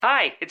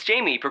Hi, it's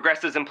Jamie,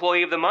 Progressive's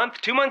Employee of the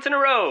Month, 2 months in a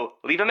row.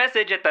 Leave a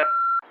message at the...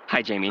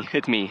 Hi, Jamie.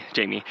 It's me,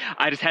 Jamie.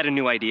 I just had a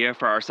new idea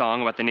for our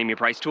song about the Name Your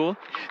Price tool.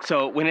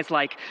 So when it's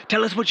like,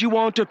 tell us what you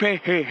want to pay,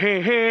 hey,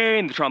 hey, hey,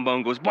 and the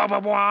trombone goes, blah, blah,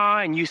 blah,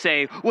 and you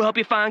say, we'll help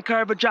you find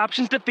coverage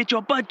options to fit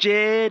your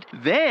budget.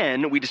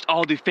 Then we just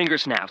all do finger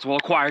snaps while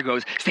a choir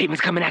goes, statements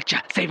coming at ya,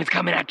 statements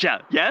coming at ya.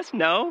 Yes?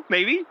 No?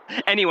 Maybe?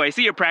 Anyway,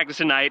 see your practice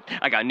tonight.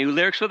 I got new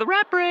lyrics for the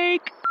rap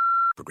break.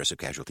 Progressive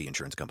Casualty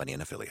Insurance Company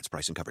and Affiliates.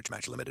 Price and coverage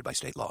match limited by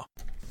state law.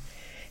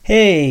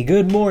 Hey,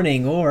 good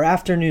morning or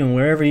afternoon,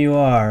 wherever you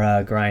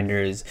are,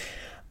 grinders.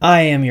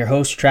 I am your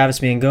host, Travis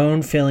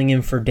Mangone, filling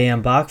in for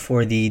Dan Bach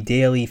for the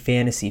Daily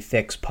Fantasy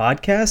Fix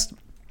podcast.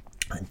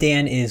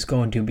 Dan is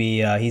going to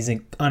be, he's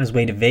on his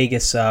way to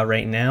Vegas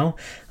right now.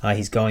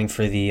 He's going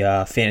for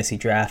the fantasy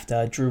draft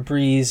Drew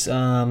Brees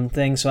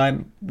thing.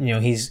 So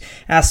he's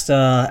asked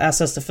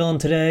us to fill in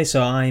today.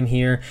 So I'm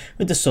here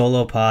with the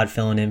solo pod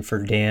filling in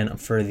for Dan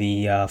for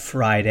the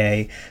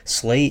Friday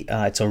slate.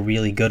 It's a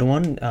really good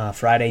one.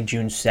 Friday,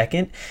 June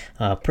 2nd.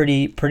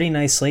 Pretty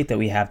nice slate that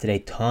we have today.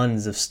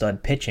 Tons of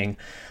stud pitching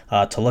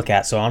to look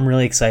at. So I'm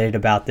really excited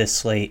about this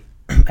slate.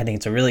 I think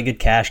it's a really good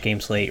cash game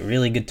slate,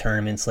 really good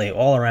tournament slate,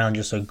 all around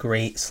just a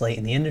great slate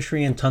in the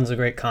industry and tons of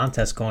great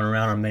contests going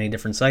around on many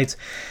different sites.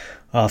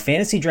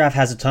 Fantasy Draft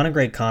has a ton of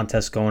great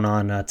contests going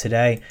on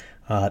today.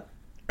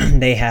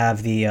 They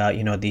have the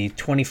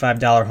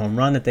 $25 home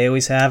run that they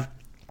always have.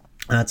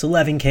 It's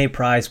 $11K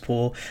prize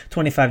pool,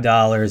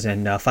 $25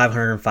 and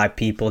 505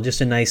 people. Just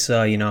a nice,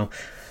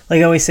 like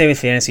I always say with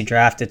Fantasy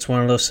Draft, it's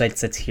one of those sites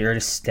that's here to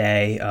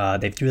stay.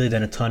 They've really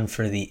done a ton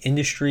for the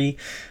industry,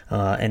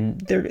 and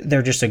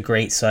they're just a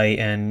great site,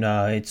 and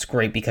it's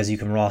great because you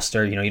can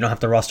roster, you don't have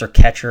to roster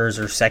catchers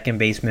or second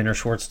basemen or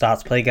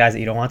shortstops, play guys that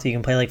you don't want to. You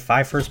can play like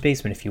 5 first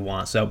basemen if you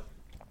want. So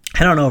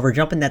I don't know, if we're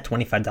jumping that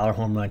 $25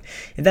 home run.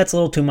 If that's a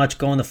little too much,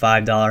 go in the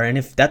 $5. And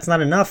if that's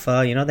not enough,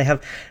 they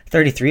have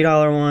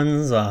 $33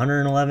 ones,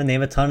 $111. They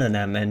have a ton of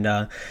them,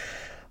 and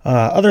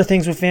other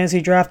things with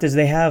Fantasy Draft is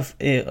they have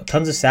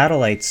tons of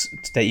satellites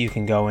that you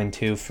can go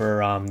into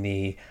for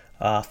the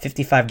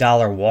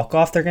 $55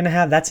 walk-off they're going to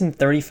have. That's in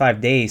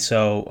 35 days.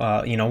 So,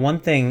 one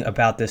thing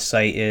about this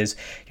site is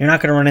you're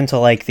not going to run into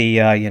like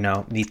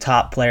the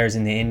top players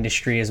in the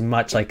industry as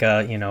much, like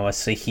a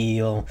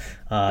Sahil,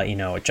 a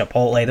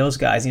Chipotle, those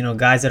guys,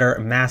 guys that are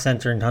mass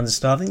entering tons of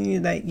stuff,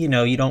 and that,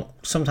 you don't,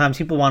 sometimes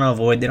people want to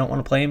avoid, they don't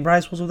want to play in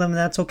prize pools with them, and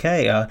that's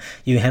okay.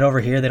 You head over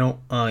here, they don't,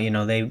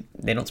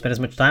 they don't spend as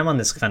much time on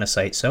this kind of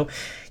site, so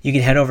you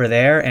can head over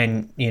there,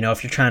 and,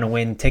 if you're trying to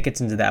win tickets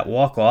into that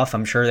walk-off,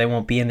 I'm sure they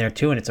won't be in there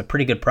too, and it's a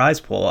pretty good prize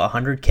pool,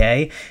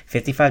 $100K,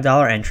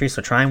 $55 entry,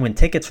 so try and win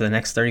tickets for the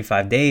next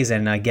 35 days,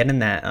 and get in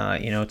that,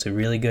 it's a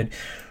really good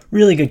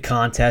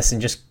contest,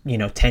 and just,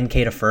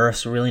 $10K to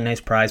first, a really nice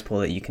prize pool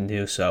that you can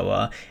do.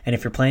 So, and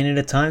if you're playing it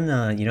a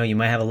ton, you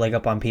might have a leg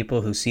up on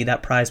people who see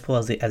that prize pool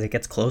as it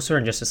gets closer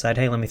and just decide,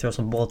 hey, let me throw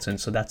some bullets in.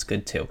 So that's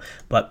good too.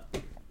 But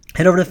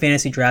head over to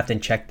Fantasy Draft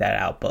and check that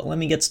out. But let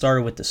me get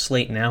started with the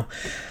slate now.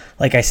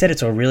 Like I said,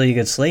 it's a really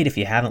good slate if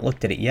you haven't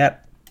looked at it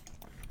yet.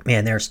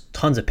 Man, there's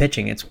tons of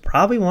pitching. It's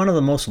probably one of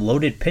the most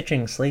loaded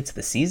pitching slates of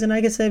the season,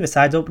 I could say,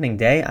 besides opening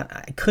day.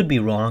 I could be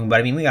wrong, but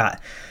I mean, we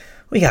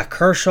got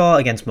Kershaw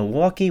against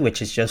Milwaukee,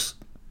 which is just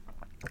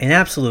an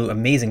absolute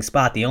amazing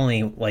spot. The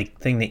only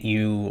thing that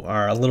you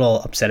are a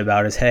little upset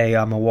about is, hey,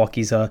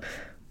 Milwaukee's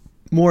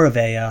more of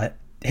a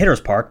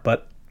hitter's park,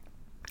 but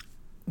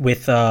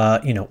with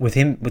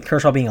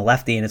Kershaw being a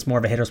lefty and it's more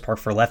of a hitter's park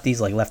for lefties,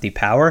 like lefty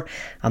power,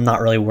 I'm not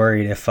really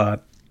worried if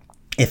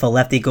a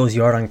lefty goes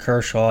yard on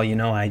Kershaw.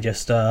 I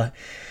just fight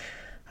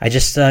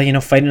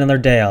another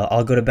day.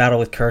 I'll go to battle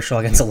with Kershaw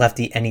against a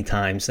lefty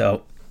anytime.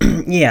 So.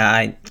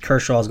 Yeah,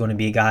 Kershaw is going to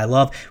be a guy I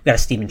love. We got a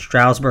Steven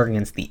Strasburg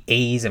against the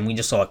A's, and we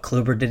just saw what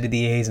Kluber did to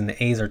the A's, and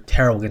the A's are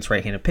terrible against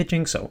right-handed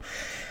pitching. So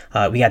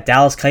we got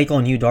Dallas Keuchel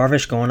and Yu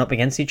Darvish going up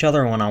against each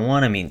other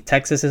one-on-one. I mean,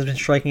 Texas has been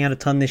striking out a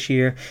ton this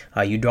year.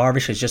 Yu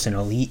Darvish is just an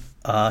elite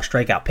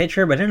strikeout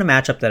pitcher, but in a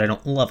matchup that I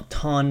don't love a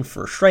ton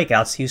for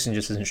strikeouts, Houston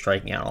just isn't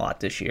striking out a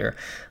lot this year.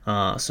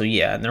 So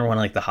yeah, and they're one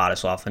of the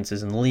hottest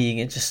offenses in the league.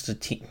 It's just a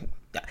team.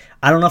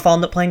 I don't know if I'll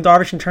end up playing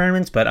Darvish in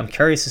tournaments, but I'm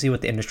curious to see what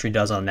the industry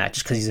does on that,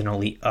 just because he's an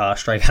elite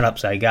strikeout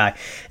upside guy. And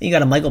you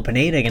got a Michael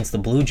Pineda against the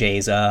Blue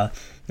Jays.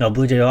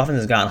 Blue Jay offense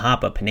has gotten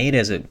hot, but Pineda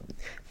is a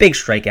big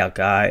strikeout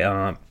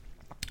guy.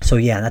 So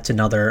yeah, that's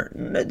another.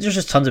 There's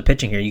just tons of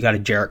pitching here. You got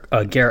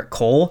a Garrett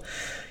Cole.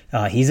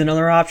 He's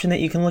another option that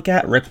you can look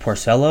at. Rick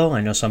Porcello.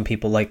 I know some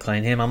people like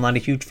playing him. I'm not a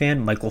huge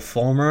fan. Michael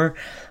Fulmer.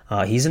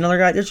 He's another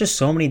guy. There's just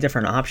so many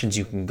different options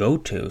you can go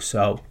to.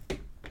 So.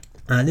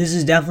 This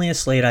is definitely a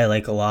slate I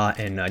like a lot,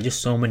 and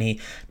just so many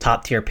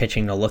top-tier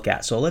pitching to look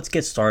at. So let's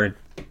get started.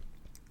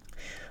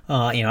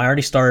 I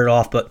already started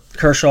off, but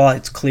Kershaw,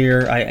 it's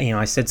clear.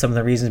 I said some of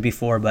the reasons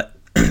before, but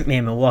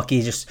man,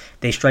 Milwaukee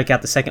they strike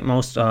out the second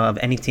most of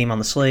any team on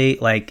the slate,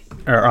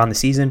 or on the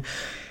season.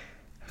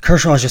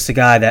 Kershaw is just a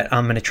guy that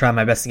I'm going to try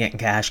my best to get in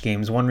cash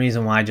games. One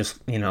reason why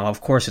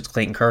of course it's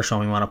Clayton Kershaw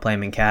and we want to play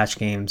him in cash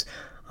games.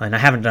 And I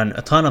haven't done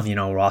a ton of,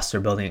 roster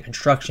building and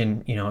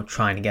construction,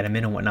 trying to get him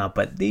in and whatnot.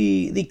 But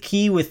the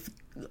key with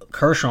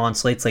Kershaw on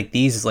slates like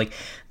these is like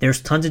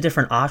there's tons of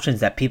different options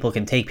that people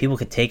can take. People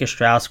could take a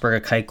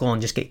Strasburg, a Keuchel,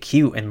 and just get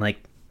cute. And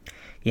like,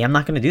 yeah, I'm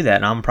not going to do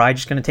that. I'm probably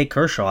just going to take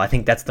Kershaw. I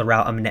think that's the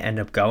route I'm going to end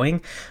up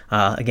going.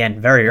 Again,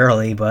 very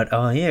early, but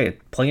yeah,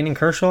 plugging in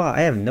Kershaw,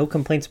 I have no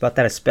complaints about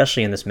that,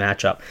 especially in this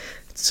matchup.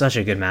 It's such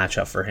a good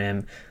matchup for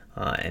him,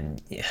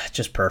 and yeah,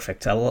 just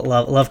perfect. I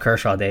love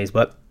Kershaw days,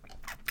 but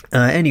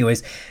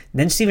anyways,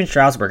 then Steven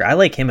Strasburg, I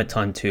like him a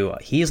ton too.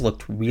 He's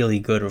looked really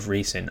good of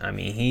recent. I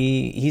mean,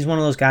 he's one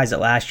of those guys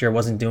that last year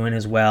wasn't doing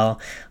as well.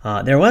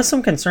 There was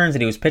some concerns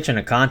that he was pitching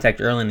a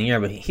contact early in the year,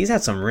 but he's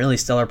had some really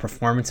stellar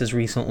performances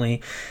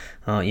recently.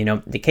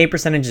 The K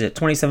percentage is at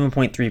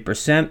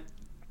 27.3%.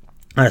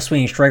 A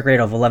swinging strike rate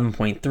of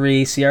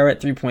 11.3, Sierra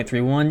at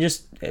 3.31,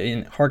 just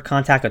in hard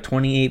contact of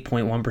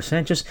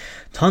 28.1%. Just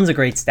tons of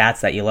great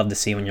stats that you love to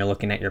see when you're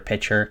looking at your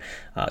pitcher.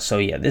 So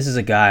yeah, this is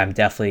a guy I'm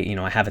definitely,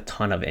 I have a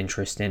ton of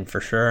interest in for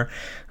sure.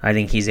 I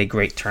think he's a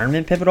great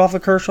tournament pivot off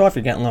of Kershaw if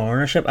you're getting low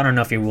ownership. I don't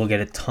know if he will get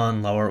a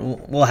ton lower.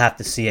 We'll have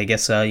to see. I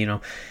guess, be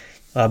on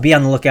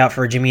the lookout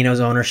for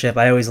Jamino's ownership.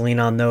 I always lean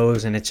on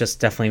those, and it's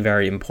just definitely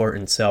very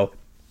important. So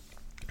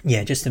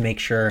yeah, just to make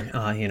sure,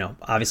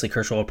 obviously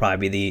Kershaw will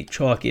probably be the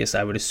chalkiest,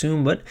 I would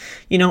assume, but,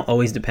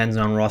 always depends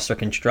on roster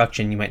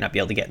construction. You might not be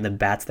able to get in the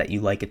bats that you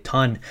like a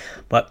ton,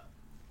 but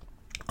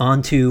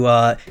on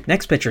to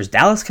next pitchers,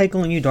 Dallas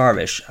Keuchel and Yu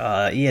Darvish.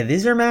 Yeah,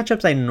 these are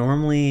matchups I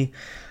normally...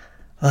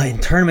 in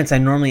tournaments, I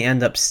normally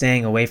end up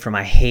staying away from.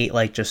 I hate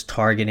just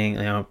targeting,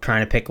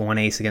 trying to pick one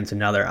ace against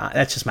another.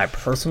 That's just my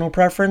personal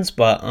preference,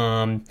 but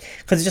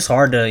because it's just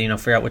hard to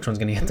figure out which one's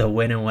going to get the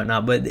win and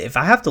whatnot. But if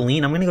I have to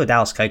lean, I'm going to go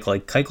Dallas Keuchel.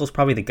 Like Keuchel's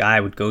probably the guy I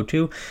would go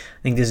to.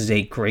 I think this is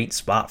a great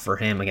spot for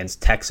him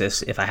against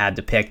Texas. If I had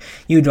to pick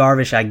Yu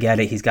Darvish, I get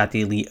it. He's got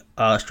the elite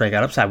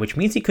strikeout upside, which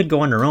means he could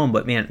go under own.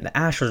 But man, the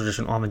Astros are just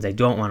an offense I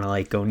don't want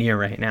to go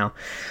near right now.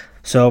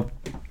 So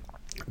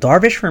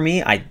Darvish for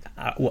me, I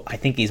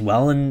think he's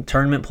well in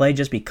tournament play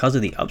just because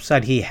of the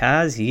upside he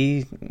has.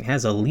 He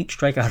has elite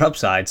strikeout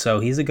upside, so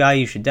he's a guy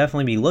you should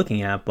definitely be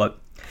looking at. But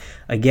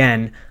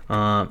again,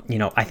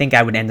 I think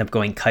I would end up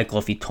going Keuchel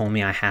if he told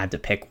me I had to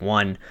pick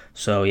one.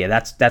 So yeah,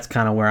 that's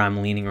kind of where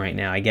I'm leaning right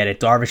now. I get it.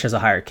 Darvish has a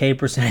higher K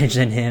percentage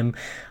than him,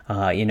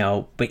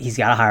 but he's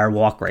got a higher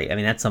walk rate. I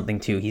mean, that's something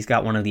too. He's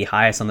got one of the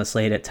highest on the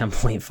slate at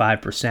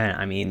 10.5%.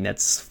 I mean,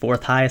 that's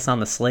fourth highest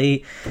on the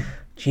slate.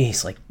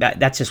 Jeez,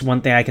 that's just one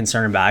thing I'm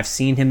concerned about. I've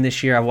seen him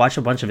this year. I watched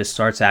a bunch of his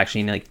starts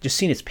actually, and just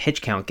seen his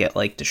pitch count get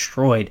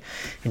destroyed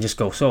and just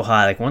go so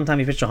high. One time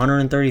he pitched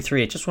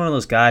 133. It's just one of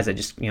those guys I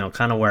just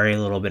kind of worry a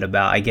little bit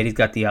about. I get he's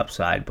got the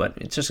upside, but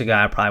it's just a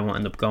guy I probably won't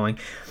end up going.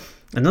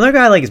 Another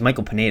guy I like is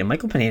Michael Pineda.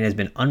 Michael Pineda has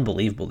been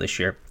unbelievable this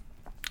year.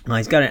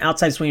 He's got an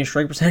outside swinging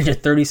strike percentage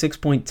of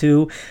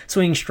 36.2,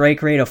 swinging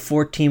strike rate of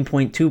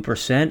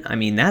 14.2%. I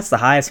mean, that's the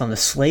highest on the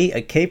slate.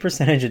 A K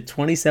percentage of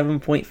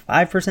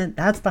 27.5%.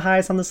 That's the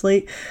highest on the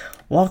slate.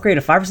 Walk rate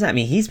of 5%. I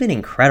mean, he's been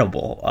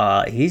incredible.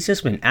 He's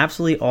just been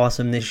absolutely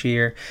awesome this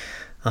year.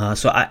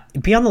 So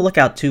be on the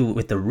lookout, too,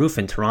 with the roof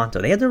in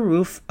Toronto. They had the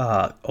roof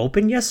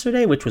open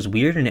yesterday, which was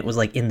weird, and it was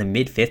in the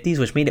mid-50s,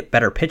 which made it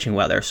better pitching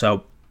weather.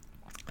 So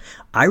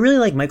I really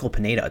like Michael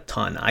Pineda a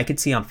ton. I could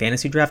see on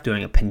Fantasy Draft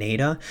doing a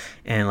Pineda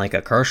and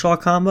a Kershaw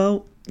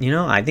combo.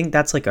 I think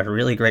that's a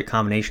really great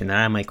combination that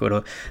I might go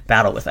to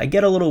battle with. I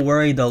get a little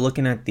worried though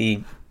looking at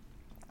the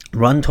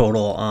run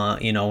total.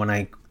 When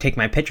I take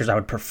my pitchers, I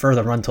would prefer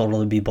the run total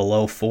to be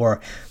below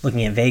 4.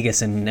 Looking at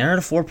Vegas, and they're at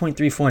a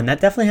 4.34, and that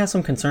definitely has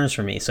some concerns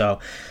for me. So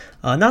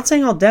not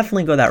saying I'll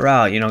definitely go that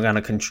route,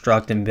 gonna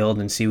construct and build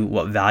and see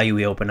what value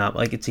we open up.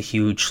 It's a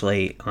huge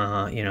slate.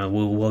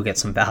 We'll get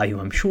some value,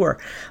 I'm sure,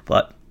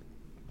 but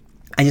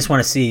I just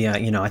want to see,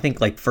 I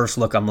think first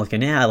look I'm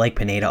looking at, I like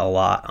Pineda a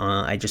lot.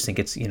 I just think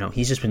it's,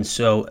 he's just been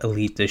so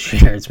elite this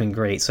year. It's been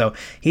great. So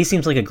he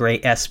seems like a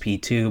great SP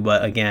too,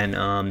 but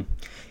again,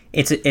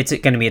 it's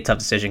going to be a tough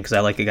decision because I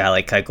like a guy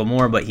like Keuchel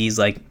more, but he's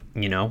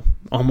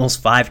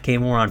almost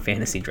 5K more on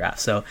Fantasy Draft.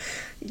 So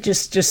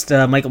just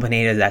Michael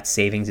Pineda, that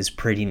savings is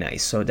pretty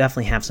nice. So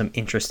definitely have some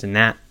interest in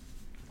that.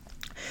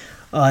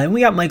 And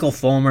we got Michael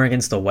Fulmer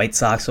against the White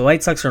Sox. The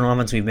White Sox are an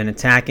offense we've been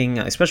attacking,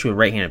 especially with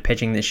right-handed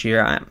pitching this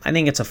year. I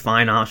think it's a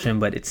fine option,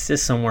 but it's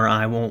just somewhere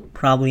I won't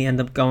probably end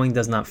up going.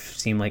 Does not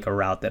seem like a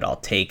route that I'll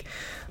take.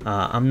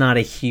 I'm not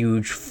a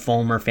huge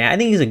Fulmer fan. I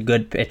think he's a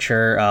good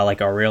pitcher,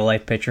 a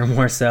real-life pitcher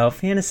more so.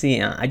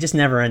 Fantasy, I just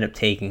never end up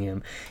taking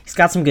him. He's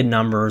got some good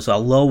numbers, a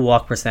low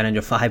walk percentage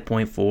of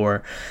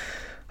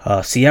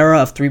 5.4,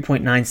 Sierra of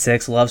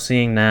 3.96. Love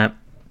seeing that.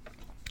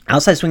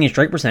 Outside swinging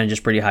strike percentage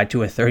is pretty high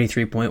too, at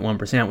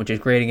 33.1%, which is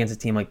great against a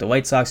team like the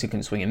White Sox who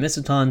can swing and miss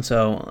a ton.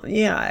 So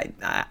yeah,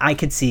 I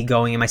could see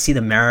going him. I see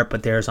the merit,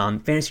 but there's on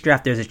Fantasy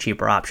Draft, there's a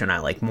cheaper option I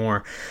like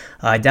more.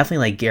 I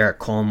definitely like Garrett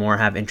Cole more,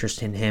 have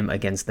interest in him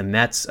against the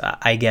Mets.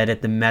 I get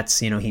it, the Mets,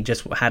 he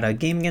just had a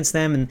game against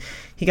them and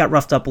he got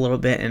roughed up a little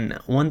bit. And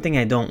one thing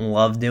I don't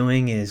love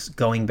doing is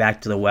going back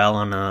to the well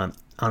on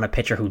on a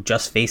pitcher who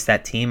just faced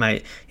that team,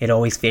 it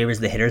always favors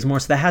the hitters more.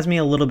 So that has me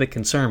a little bit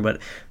concerned.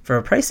 But for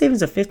a price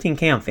savings of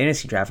 $15K on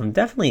fantasy draft, I'm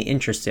definitely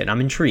interested.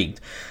 I'm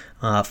intrigued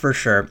for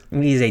sure.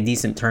 He's a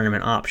decent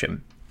tournament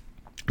option.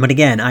 But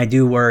again, I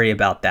do worry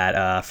about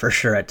that for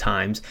sure at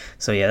times.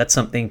 So yeah, that's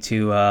something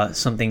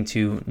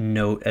to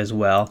note as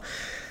well.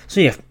 So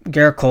yeah,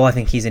 Garrett Cole, I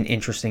think he's an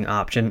interesting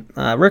option.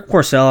 Rick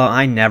Porcello,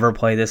 I never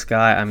play this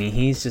guy. I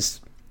mean,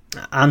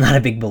 I'm not a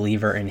big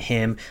believer in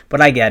him, but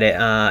I get it.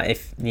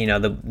 If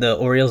the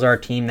Orioles are a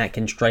team that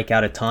can strike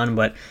out a ton,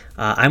 but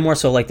I more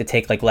so like to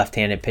take like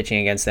left-handed pitching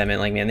against them,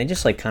 and like man, they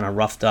just like kind of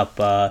roughed up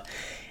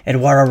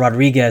Eduardo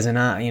Rodriguez, and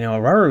Eduardo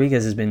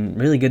Rodriguez has been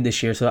really good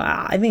this year. So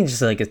I think it's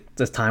just like it's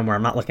this time where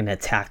I'm not looking to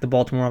attack the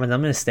Baltimore offense.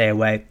 I'm going to stay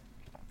away.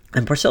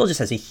 And Porcello just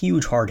has a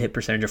huge hard hit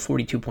percentage of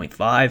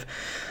 42.5.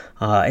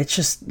 It's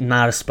just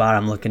not a spot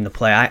I'm looking to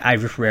play. I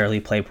rarely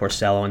play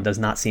Porcello, and does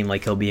not seem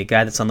like he'll be a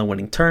guy that's on the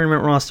winning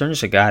tournament roster. And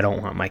just a guy I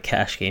don't want my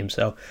cash game.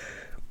 So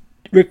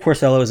Rick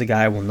Porcello is a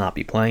guy I will not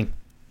be playing.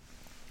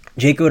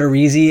 Jake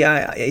Odorizzi,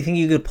 I think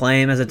you could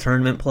play him as a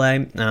tournament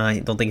play. I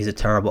don't think he's a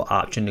terrible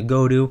option to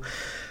go to.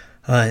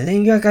 Then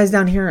you got guys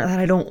down here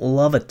that I don't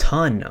love a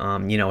ton.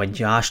 And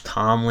Josh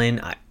Tomlin.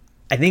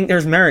 I think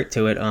there's merit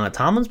to it.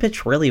 Tomlin's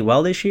pitched really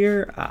well this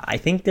year. I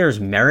think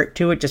there's merit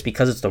to it just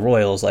because it's the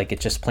Royals. Like,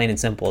 it's just plain and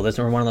simple. This is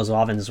one of those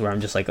offenses where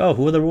I'm just like, oh,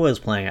 who are the Royals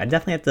playing? I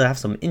definitely have to have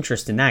some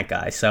interest in that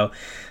guy. So,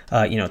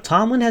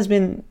 Tomlin has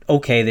been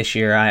okay this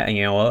year.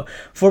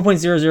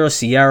 4.00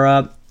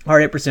 Sierra,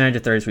 hard hit percentage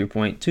of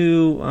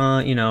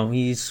 33.2.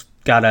 He's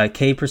got a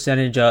K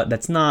percentage I'm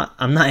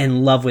not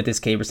in love with this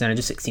K percentage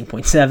of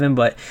 16.7,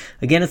 but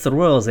again, it's the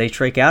Royals. They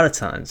strike out a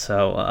ton.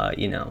 So,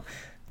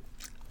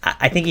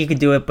 I think you could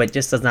do it, but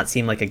just does not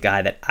seem like a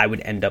guy that I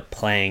would end up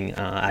playing.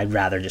 I'd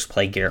rather just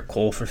play Garrett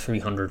Cole for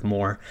 300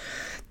 more.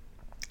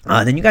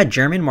 Then you got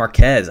German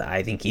Marquez.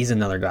 I think he's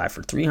another guy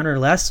for 300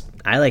 less.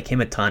 I like him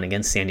a ton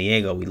against San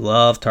Diego. We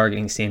love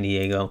targeting San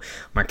Diego.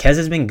 Marquez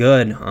has been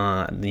good.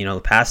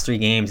 The past 3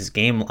 games, his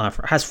game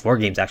has 4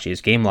 games actually.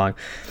 His game log.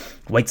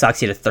 White Sox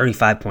hit a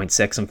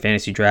 35.6 on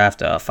fantasy draft,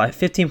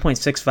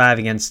 15.65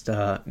 against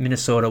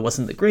Minnesota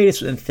wasn't the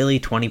greatest, and Philly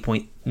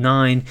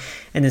 20.9,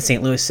 and then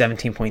St. Louis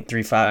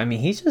 17.35. I mean,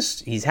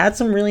 he's had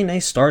some really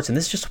nice starts, and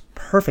this is just a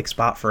perfect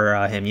spot for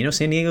him.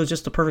 San Diego is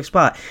just a perfect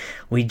spot.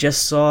 We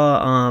just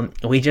saw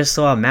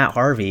Matt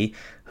Harvey,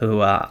 who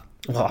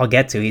I'll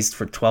get to. He's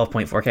for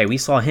 12.4K. We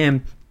saw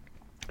him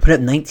put up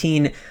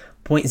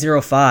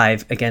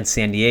 19.05 against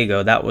San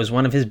Diego. That was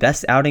one of his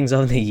best outings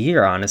of the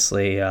year,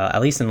 honestly, at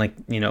least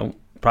in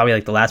probably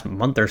like the last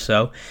month or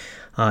so.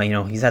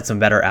 He's had some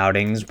better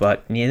outings,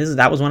 but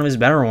that was one of his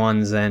better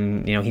ones,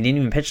 and he didn't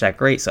even pitch that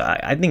great. So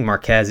I think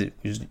Marquez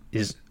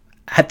is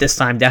at this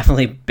time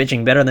definitely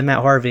pitching better than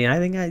Matt Harvey, and I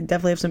think I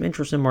definitely have some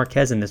interest in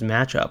Marquez in this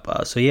matchup.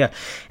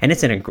 And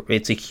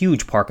it's a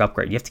huge park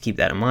upgrade. You have to keep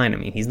that in mind. I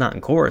mean, he's not in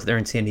Coors; they're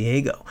in San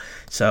Diego.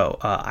 So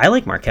I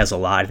like Marquez a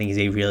lot. I think he's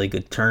a really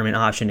good tournament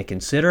option to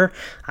consider.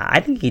 I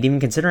think you'd even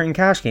consider it in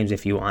cash games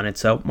if you wanted.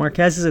 So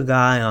Marquez is a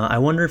guy. I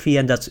wonder if he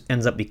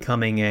ends up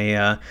becoming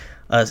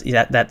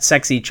that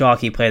sexy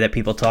chalky play that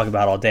people talk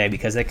about all day,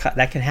 because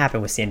that can happen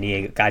with San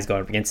Diego guys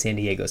going up against San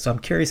Diego. So I'm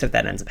curious if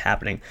that ends up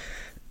happening.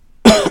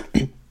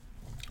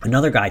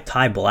 Another guy,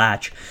 Ty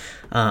Blatch.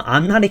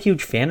 I'm not a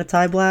huge fan of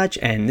Ty Blatch,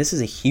 and this is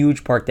a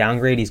huge park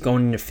downgrade. He's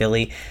going into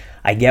Philly.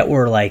 I get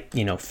where,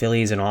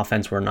 Philly's an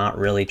offense we're not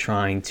really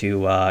trying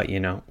to,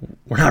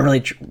 we're not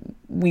really,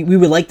 we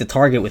would like to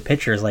target with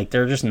pitchers. Like,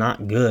 they're just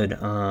not good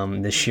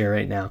this year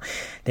right now.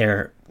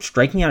 They're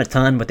striking out a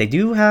ton, but they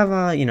do have,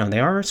 they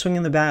are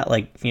swinging the bat.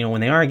 When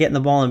they are getting the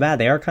ball in the bat,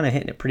 they are kind of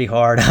hitting it pretty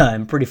hard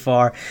and pretty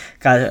far.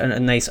 Got a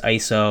nice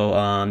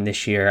ISO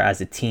this year as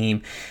a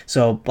team.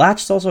 So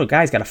Blatch is also a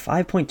guy. He's got a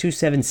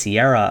 5.27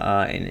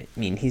 Sierra,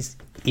 and his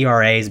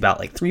ERA is about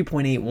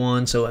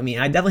 3.81. So I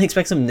definitely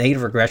expect some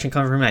negative regression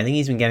coming from him. I think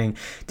he's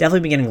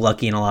definitely been getting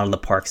lucky in a lot of the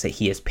parks that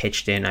he has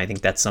pitched in. I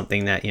think that's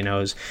something that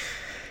is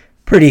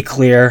pretty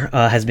clear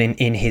has been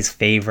in his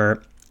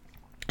favor.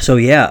 So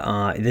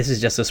yeah, this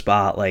is just a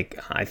spot.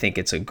 I think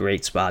it's a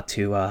great spot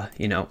to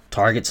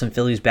target some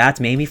Phillies bats,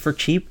 maybe for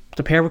cheap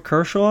to pair with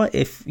Kershaw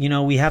if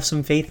we have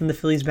some faith in the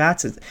Phillies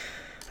bats.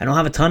 I don't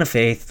have a ton of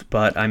faith,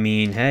 but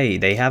hey,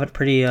 they have a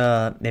pretty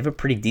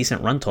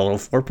decent run total,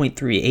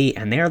 4.38,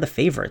 and they are the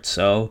favorites.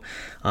 So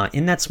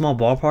in that small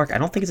ballpark, I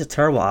don't think it's a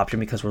terrible option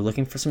because we're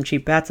looking for some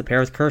cheap bats to pair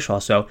with Kershaw.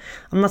 So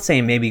I'm not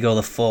saying maybe go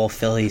the full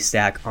Philly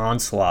stack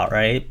onslaught,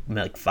 right?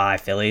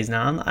 5 Phillies.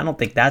 Now I don't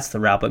think that's the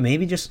route, but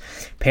maybe just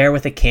pair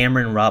with a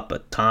Cameron Rupp, a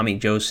Tommy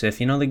Joseph.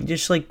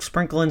 Just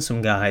sprinkle in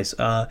some guys,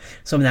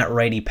 some of that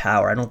righty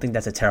power. I don't think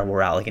that's a terrible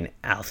route. Like an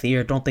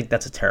Althea, don't think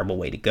that's a terrible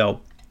way to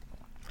go.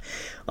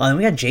 Then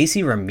we got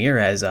JC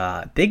Ramirez.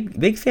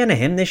 Big fan of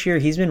him this year.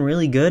 He's been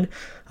really good.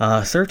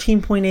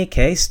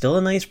 13.8K, still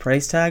a nice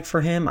price tag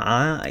for him.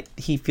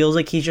 He feels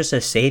like he's just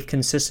a safe,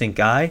 consistent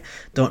guy.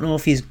 Don't know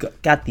if he's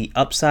got the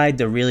upside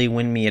to really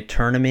win me a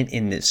tournament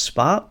in this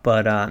spot,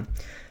 but I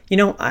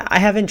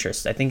have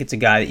interest. I think it's a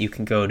guy that you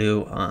can go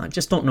to.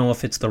 Just don't know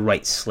if it's the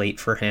right slate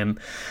for him.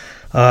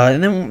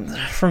 And then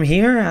from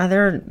here,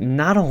 there are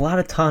not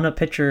a ton of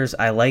pitchers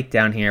I like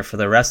down here for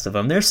the rest of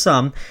them. There's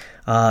some.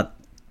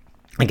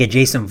 I get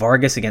Jason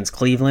Vargas against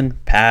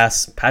Cleveland,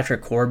 pass.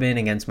 Patrick Corbin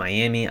against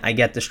Miami. I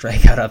get the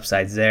strikeout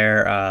upsides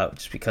there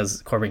just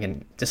because Corbin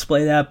can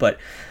display that, but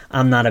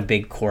I'm not a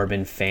big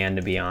Corbin fan,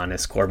 to be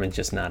honest. Corbin's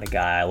just not a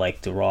guy I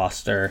like to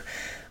roster.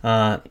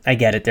 I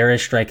get it. There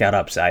is strikeout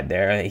upside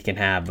there that he can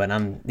have, but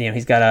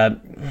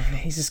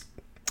he's just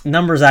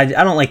numbers. I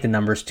don't like the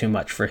numbers too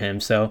much for him,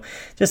 so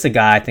just a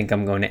guy I think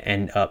I'm going to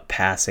end up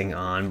passing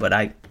on,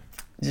 but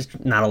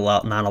just not a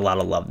lot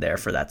of love there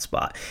for that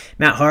spot.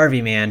 Matt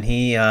Harvey, man,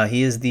 he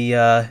is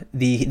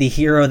the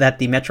hero that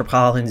the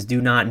Metropolitans do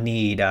not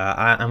need.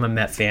 I'm a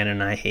Met fan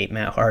and I hate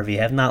Matt Harvey.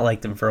 I have not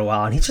liked him for a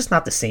while, and he's just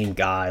not the same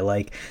guy.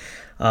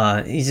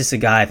 He's just a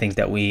guy I think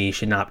that we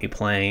should not be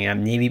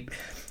playing.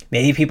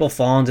 Maybe people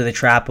fall into the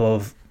trap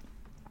of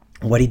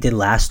what he did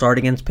last start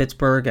against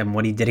Pittsburgh and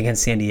what he did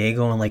against San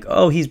Diego, and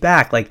oh, he's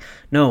back.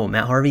 No,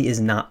 Matt Harvey is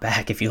not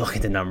back if you look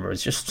at the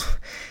numbers. Just,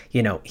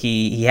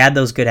 he had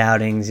those good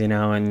outings, and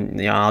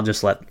I'll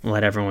just let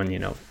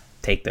everyone,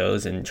 take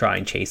those and try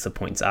and chase the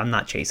points. I'm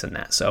not chasing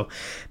that. So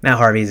Matt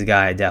Harvey's a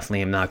guy I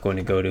definitely am not going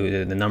to go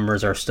to. The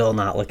numbers are still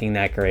not looking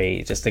that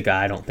great. Just a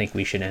guy I don't think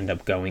we should end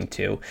up going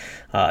to.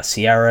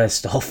 Sierra is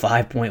still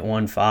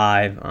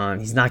 5.15.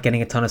 He's not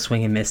getting a ton of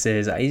swing and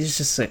misses. He's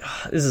just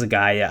this is a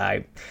guy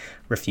I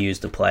refuse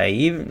to play.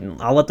 Even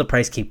I'll let the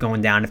price keep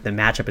going down if the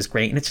matchup is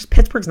great. And it's just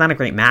Pittsburgh's not a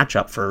great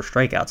matchup for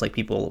strikeouts.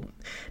 People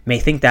may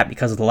think that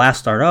because of the last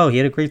start. Oh, he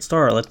had a great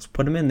start. Let's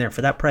put him in there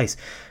for that price.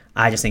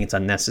 I just think it's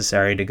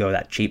unnecessary to go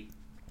that cheap.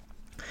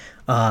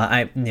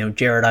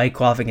 Jared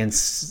Eichhoff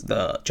against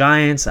the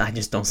Giants. I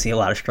just don't see a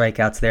lot of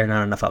strikeouts there.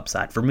 Not enough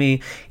upside for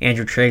me.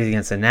 Andrew Triggs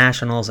against the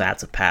Nationals.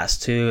 That's a pass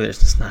too. There's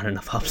just not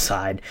enough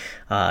upside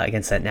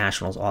against that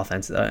Nationals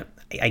offense.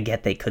 I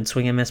get they could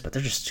swing and miss, but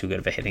they're just too good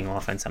of a hitting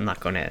offense. I'm not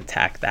going to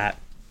attack that.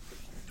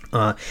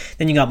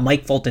 Then you got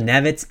Mike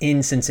Foltynewicz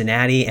in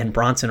Cincinnati and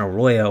Bronson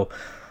Arroyo.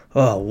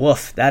 Oh,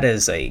 woof! That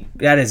is going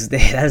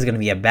to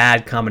be a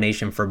bad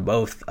combination for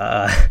both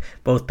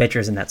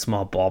pitchers in that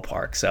small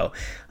ballpark. So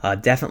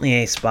definitely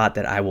a spot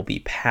that I will be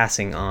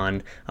passing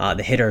on.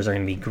 The hitters are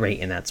going to be great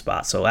in that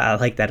spot. So I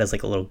like that as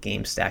a little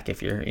game stack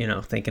if you're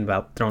thinking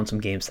about throwing some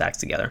game stacks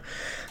together.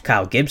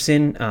 Kyle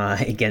Gibson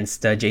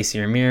against J.C.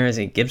 Ramirez.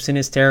 Gibson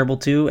is terrible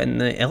too,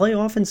 and the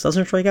LA offense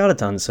doesn't strike out a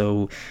ton.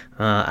 So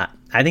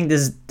I think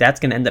that's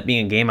going to end up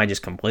being a game I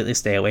just completely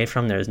stay away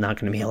from. There's not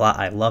going to be a lot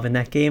I love in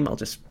that game. I'll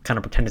just kind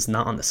of pretend it's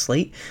not on the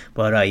slate.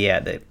 But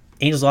the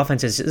Angels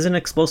offense isn't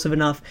explosive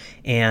enough,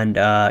 and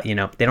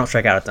they don't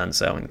strike out a ton.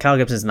 So, and Kyle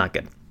Gibson's not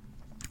good.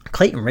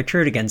 Clayton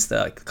Richard against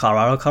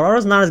Colorado.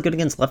 Colorado's not as good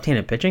against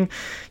left-handed pitching.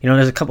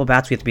 There's a couple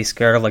bats we have to be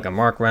scared of, like a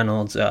Mark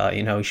Reynolds.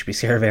 We should be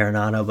scared of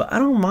Arenado, but I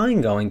don't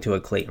mind going to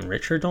a Clayton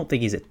Richard. Don't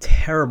think he's a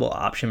terrible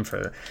option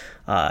for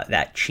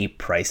that cheap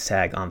price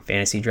tag on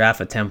fantasy draft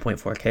at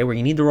 10.4K, where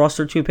you need to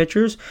roster two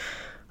pitchers.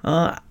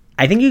 I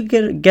think you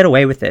can get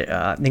away with it.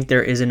 I think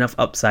there is enough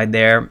upside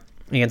there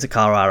against a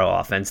Colorado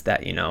offense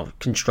that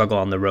can struggle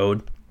on the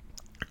road,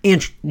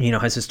 and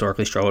has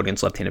historically struggled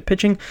against left-handed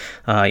pitching.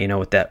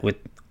 With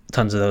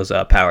tons of those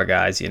power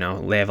guys, they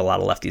have a lot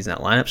of lefties in that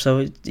lineup, so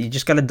you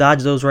just got to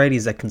dodge those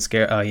righties that can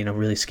scare,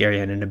 really scare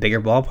you. And in a bigger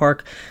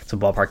ballpark, it's a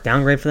ballpark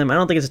downgrade for them. I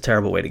don't think it's a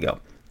terrible way to go.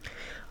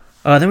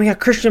 Then we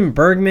got Christian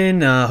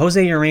Bergman,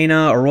 Jose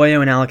Urena,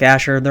 Arroyo, and Alec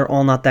Asher. They're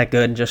all not that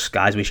good, just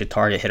guys we should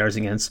target hitters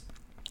against.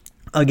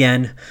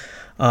 Again,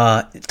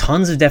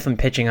 tons of different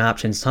pitching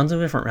options, tons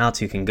of different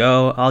routes you can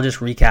go. I'll just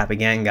recap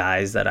again,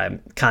 guys, that I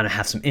kind of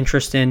have some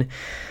interest in.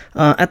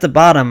 At the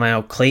bottom, I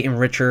know Clayton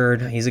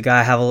Richard. He's a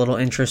guy I have a little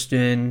interest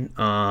in.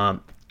 I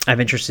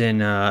have interest in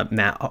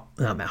Matt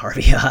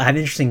Harvey. I have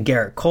interest in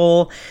Garrett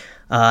Cole.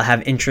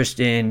 Have interest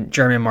in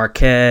German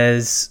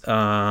Marquez.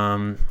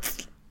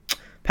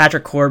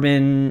 Patrick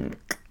Corbin.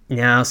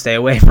 Now stay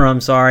away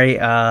from. Sorry.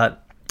 And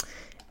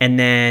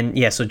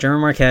then so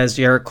German Marquez,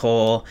 Garrett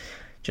Cole.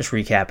 Just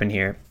recapping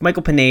here.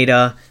 Michael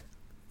Pineda,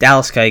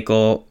 Dallas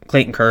Keuchel,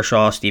 Clayton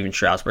Kershaw, Steven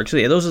Strasburg. So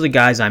those are the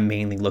guys I'm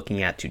mainly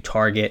looking at to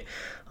target.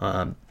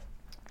 I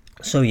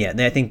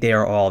think they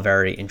are all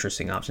very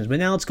interesting options. But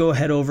now let's go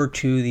ahead over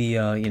to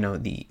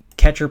the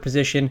catcher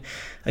position.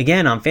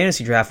 Again, on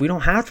fantasy draft, we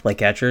don't have to play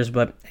catchers,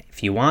 but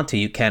if you want to,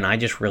 you can. I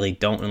just really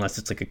don't unless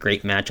it's like a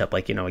great matchup,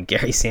 like a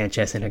Gary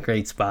Sanchez in a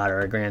great spot or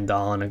a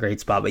Grandal in a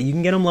great spot. But you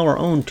can get them lower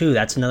owned too.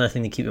 That's another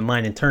thing to keep in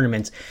mind in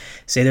tournaments.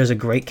 Say there's a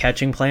great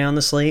catching play on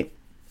the slate.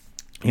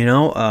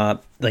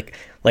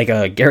 Like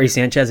a Gary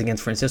Sanchez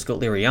against Francisco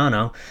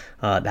Liriano,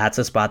 that's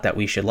a spot that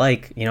we should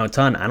like, a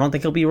ton. I don't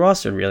think he'll be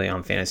rostered really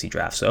on fantasy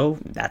draft, so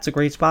that's a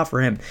great spot for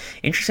him.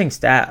 Interesting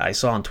stat I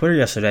saw on Twitter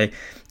yesterday,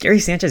 Gary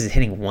Sanchez is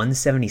hitting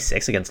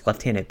 176 against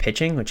left-handed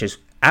pitching, which is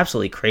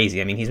absolutely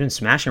crazy. I mean, he's been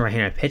smashing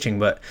right-handed pitching,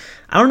 but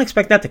I don't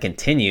expect that to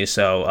continue,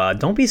 so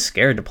don't be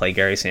scared to play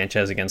Gary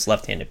Sanchez against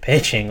left-handed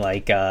pitching.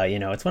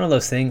 It's one of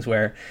those things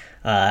where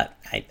I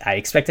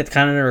expect it to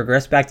kind of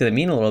regress back to the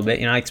mean a little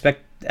bit. I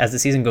expect as the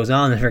season goes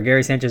on for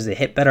Gary Sanchez to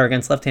hit better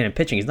against left-handed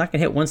pitching. He's not going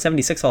to hit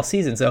 176 all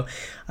season, so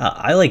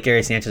I like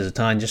Gary Sanchez a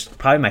ton. Just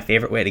probably my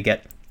favorite way to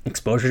get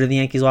exposure to the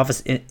Yankees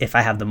office if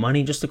I have the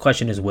money. Just the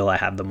question is, will I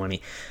have the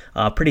money?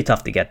 Pretty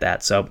tough to get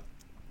that, so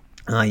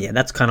yeah,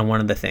 that's kind of one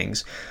of the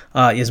things.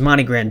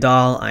 Yasmani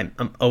Grandal,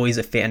 I'm always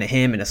a fan of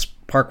him in a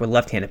park with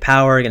left-handed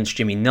power against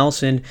Jimmy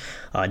Nelson.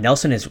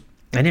 Nelson is,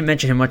 I didn't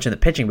mention him much in the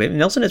pitching, but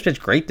Nelson has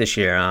pitched great this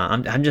year.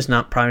 I'm just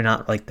probably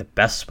not like the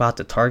best spot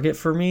to target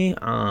for me.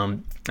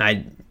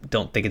 I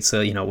don't think it's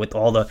with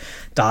all the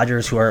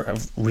Dodgers who are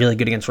really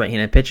good against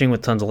right-handed pitching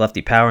with tons of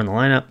lefty power in the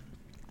lineup.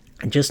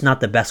 Just not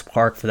the best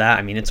park for that.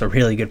 I mean, it's a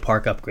really good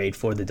park upgrade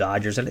for the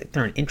Dodgers. I think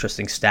they're an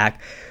interesting stack,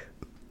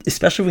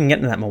 especially if we can get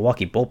into that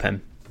Milwaukee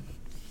bullpen.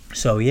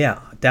 So yeah,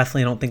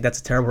 definitely don't think that's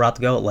a terrible route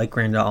to go. I like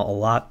Grandal a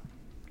lot.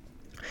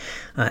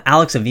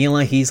 Alex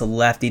Avila, he's a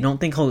lefty. Don't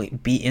think he'll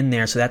be in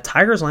there. So that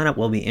Tigers lineup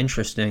will be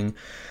interesting.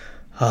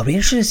 It'll be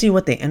interesting to see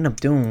what they end up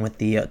doing with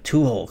the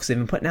two-hole, because they've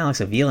been putting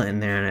Alex Avila in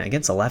there, and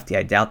against a lefty,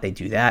 I doubt they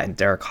do that, and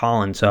Derek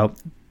Holland. So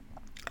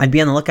I'd be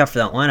on the lookout for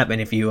that lineup.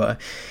 And if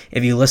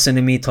you listen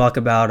to me talk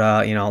about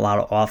a lot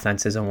of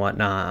offenses and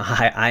whatnot,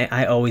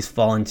 I always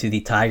fall into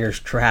the Tigers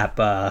trap.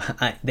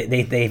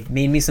 They've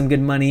made me some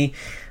good money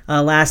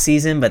last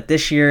season, but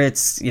this year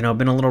it's been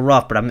a little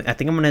rough. But I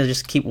think I'm gonna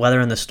just keep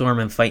weathering the storm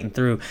and fighting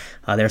through.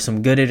 There's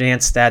some good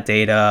advanced stat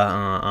data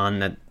on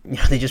that.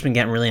 They've just been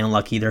getting really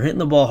unlucky. They're hitting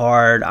the ball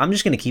hard. I'm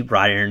just gonna keep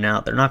riding it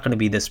out. They're not gonna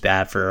be this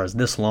bad for us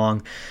this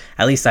long.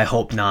 At least I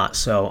hope not.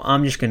 So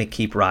I'm just gonna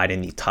keep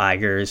riding the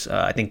Tigers.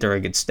 I think they're a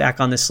good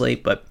stack on this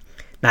slate, but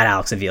not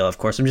Alex Avila, of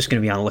course. I'm just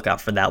gonna be on the lookout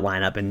for that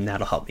lineup, and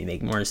that'll help me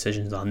make more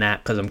decisions on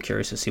that because I'm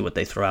curious to see what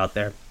they throw out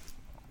there.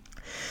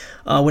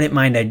 Wouldn't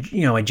mind a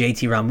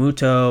JT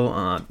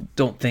Realmuto.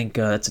 Don't think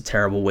that's a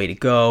terrible way to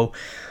go.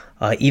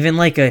 Even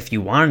if you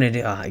wanted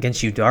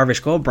against Yu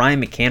Darvish, go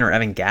Brian McCann or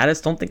Evan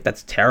Gattis. Don't think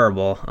that's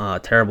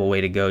terrible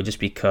way to go, just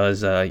because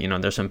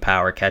there's some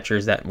power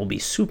catchers that will be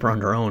super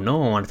under-owned. No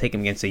one want to take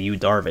him against a Yu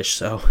Darvish,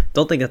 so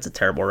don't think that's a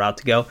terrible route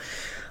to go.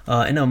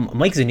 And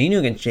Mike Zunino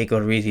against Jake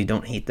Odorizzi,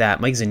 don't hate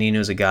that. Mike Zunino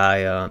is a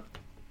guy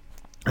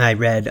I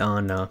read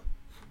on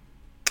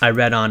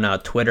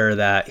Twitter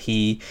that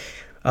he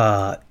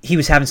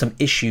was having some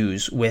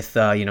issues with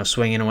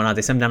swinging and whatnot.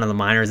 They sent him down to the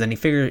minors, and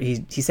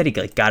he said he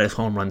got his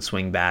home run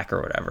swing back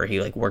or whatever. He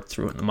worked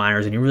through it in the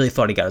minors, and he really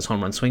thought he got his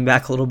home run swing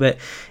back a little bit.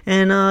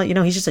 And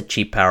he's just a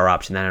cheap power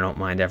option that I don't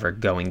mind ever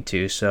going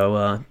to.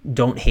 So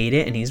don't hate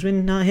it. And he's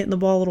been hitting the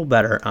ball a little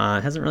better.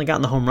 Hasn't really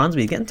gotten the home runs,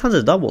 but he's getting tons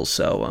of doubles.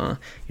 So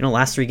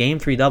last 3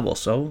 games, 3 doubles.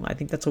 So I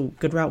think that's a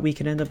good route we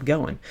could end up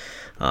going.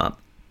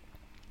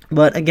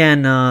 But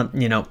again,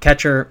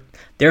 catcher,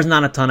 there's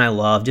not a ton I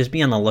love. Just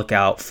be on the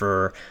lookout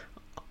for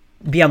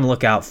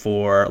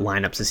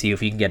lineups to see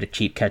if you can get a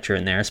cheap catcher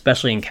in there,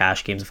 especially in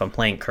cash games. If I'm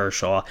playing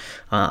Kershaw,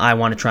 I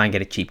want to try and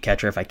get a cheap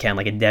catcher if I can,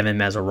 like a Devin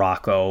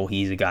Mesoraco.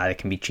 He's a guy that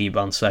can be cheap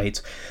on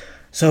sites.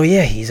 So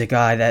yeah, he's a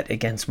guy that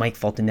against Mike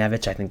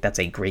Foltynewicz, I think that's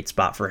a great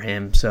spot for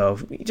him. So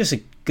just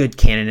a good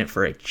candidate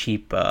for a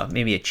cheap,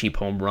 maybe a cheap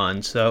home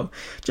run. So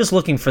just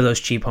looking for those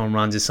cheap home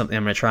runs is something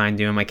I'm going to try and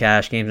do in my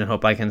cash games and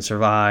hope I can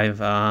survive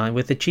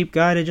with a cheap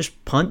guy to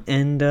just punt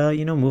and,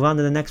 move on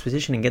to the next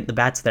position and get the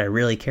bats that I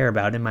really care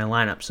about in my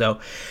lineup. So,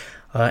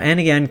 and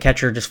again,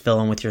 catcher, just fill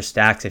in with your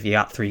stacks. If you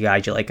got 3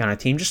 guys you like on a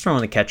team, just throw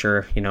in the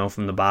catcher,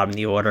 from the bottom of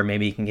the order.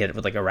 Maybe you can get it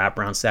with a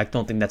wraparound stack.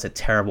 Don't think that's a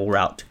terrible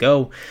route to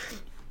go.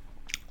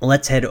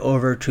 Let's head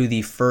over to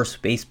the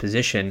first base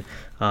position.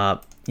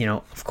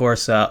 Of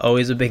course,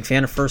 always a big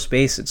fan of first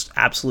base. It's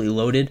absolutely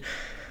loaded.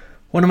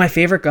 One of my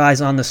favorite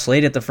guys on the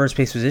slate at the first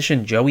base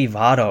position, Joey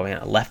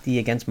Votto, lefty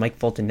against Mike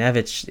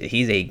Foltynewicz.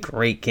 He's a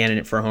great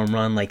candidate for a home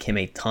run. Like him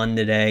a ton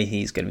today.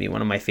 He's going to be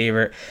one of my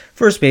favorite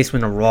first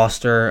basemen to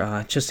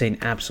roster. Just an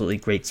absolutely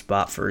great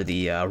spot for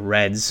the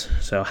Reds.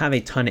 So have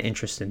a ton of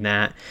interest in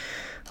that.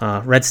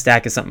 Red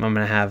stack is something I'm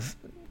going to have.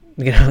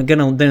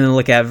 Gonna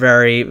look at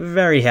very,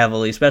 very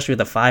heavily, especially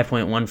with a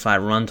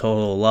 5.15 run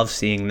total. Love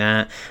seeing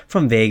that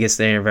from Vegas.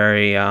 They're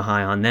very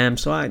high on them.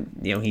 So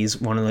he's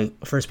one of the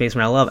first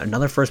basemen I love.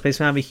 Another first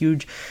baseman I'm a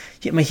huge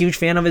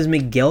fan of is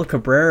Miguel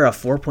Cabrera,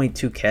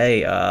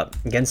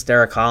 4.2K against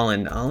Derek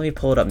Holland. Let me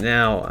pull it up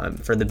now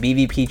for the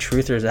BVP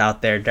truthers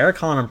out there. Derek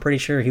Holland, I'm pretty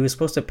sure he was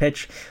supposed to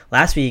pitch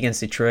last week against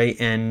Detroit,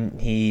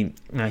 and he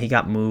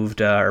got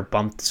moved or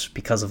bumped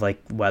because of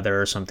weather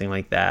or something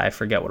like that. I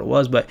forget what it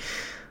was, but.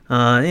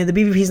 The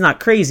BVP's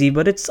not crazy,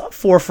 but it's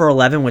 4 for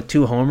 11 with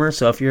 2 homers.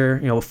 So if you're,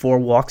 with 4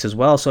 walks as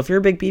well. So if you're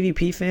a big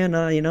BVP fan,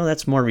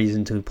 that's more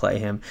reason to play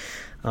him.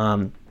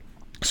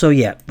 So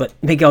yeah, but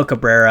Miguel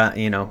Cabrera,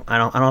 I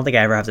don't think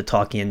I ever have to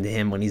talk you into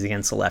him when he's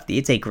against the lefty.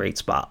 It's a great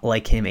spot.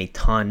 Like him a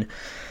ton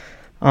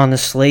on the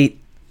slate.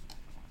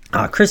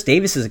 Chris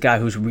Davis is a guy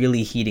who's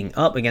really heating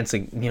up against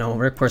Rick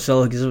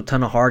Porcello gives a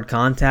ton of hard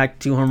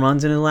contact, 2 home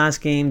runs in the last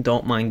game.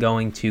 Don't mind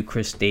going to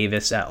Chris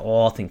Davis at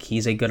all. I think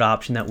he's a good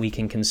option that we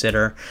can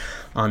consider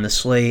on the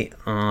slate.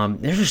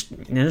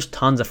 There's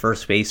tons of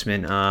first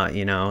basemen,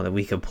 that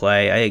we could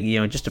play.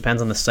 It just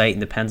depends on the site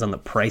and depends on the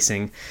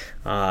pricing,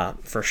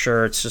 for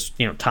sure. It's just,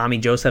 Tommy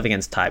Joseph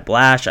against Ty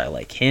Blash. I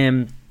like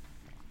him.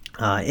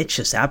 It's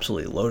just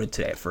absolutely loaded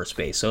today at first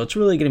base, so it's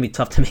really going to be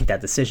tough to make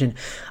that decision.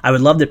 I would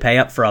love to pay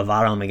up for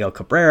Alvaro and Miguel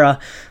Cabrera.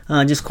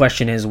 Just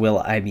question is, will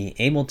I be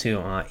able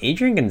to?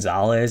 Adrian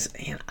Gonzalez,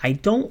 I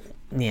don't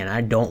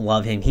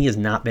love him. He has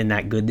not been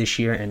that good this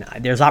year, and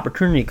there's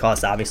opportunity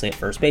cost obviously at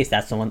first base.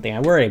 That's the one thing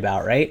I worry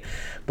about, right?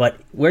 But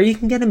where you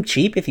can get him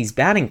cheap if he's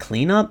batting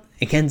cleanup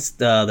against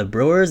the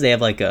Brewers, they have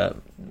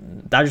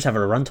Dodgers have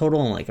a run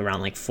total in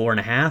around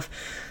 4.5.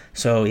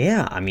 So,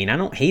 yeah, I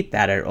don't hate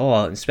that at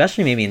all,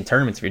 especially maybe in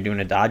tournaments if you're doing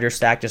a Dodger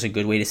stack, just a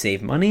good way to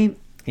save money.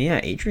 Yeah,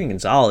 Adrian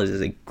Gonzalez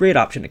is a great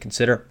option to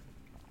consider.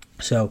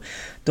 So,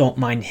 don't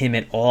mind him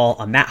at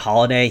all. Matt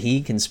Holliday,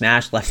 he can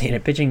smash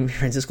left-handed pitching.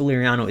 Francisco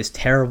Liriano is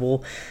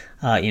terrible.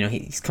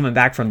 He's coming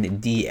back from the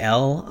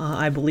DL,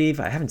 I believe.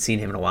 I haven't seen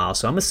him in a while,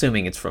 so I'm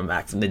assuming it's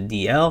back from the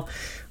DL.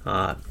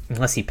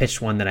 Unless he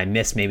pitched one that I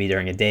missed maybe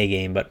during a day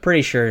game, but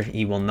pretty sure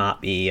he will not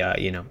be,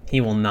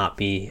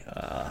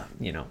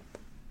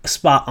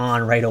 spot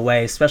on right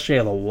away, especially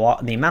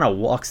the amount of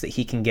walks that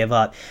he can give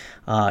up.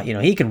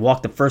 He can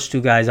walk the first 2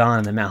 guys on,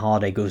 and then Matt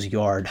Holliday goes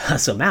yard.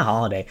 So Matt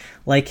Holliday,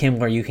 like him,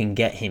 where you can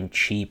get him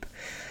cheap.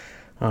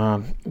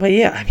 But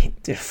yeah,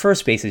 the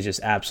first base is just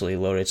absolutely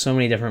loaded. So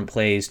many different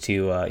plays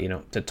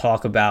to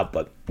talk about.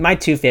 But my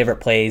 2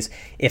 favorite plays,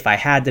 if I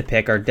had to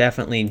pick, are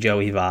definitely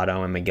Joey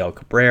Votto and Miguel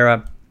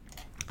Cabrera.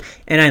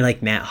 And I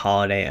like Matt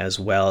Holliday as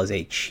well as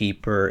a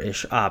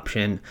cheaper-ish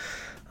option.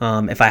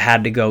 If I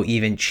had to go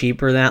even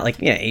cheaper than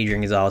that,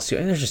 Adrian Gonzalez too.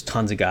 And there's just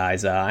tons of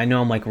guys. I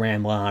know I'm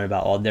rambling on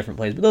about all different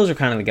plays, but those are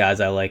kind of the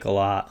guys I like a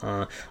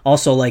lot.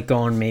 Also like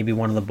going maybe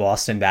one of the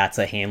Boston bats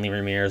like Hanley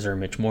Ramirez or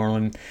Mitch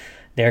Moreland.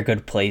 They're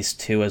good plays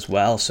too as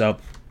well. So,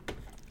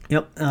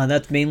 yep,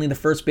 that's mainly the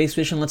first base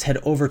position. Let's head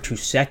over to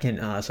second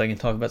so I can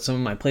talk about some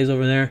of my plays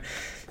over there.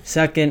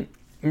 Second,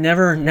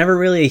 never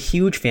really a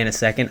huge fan of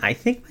second. I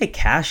think my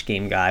cash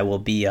game guy will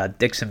be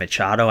Dixon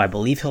Machado. I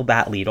believe he'll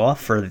bat leadoff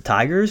for the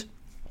Tigers.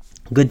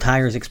 Good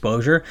Tigers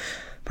exposure.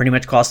 Pretty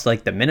much costs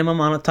the minimum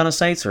on a ton of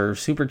sites or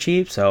super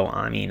cheap. So,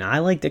 I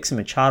like Dixon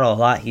Machado a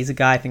lot. He's a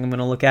guy I think I'm going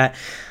to look at.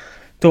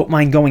 Don't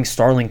mind going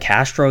Starlin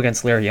Castro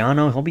against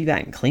Liriano. He'll be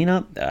batting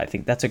cleanup. I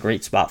think that's a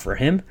great spot for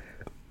him.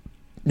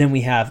 Then we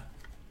have,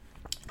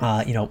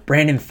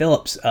 Brandon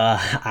Phillips.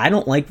 I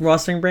don't like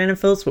rostering Brandon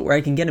Phillips, but where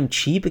I can get him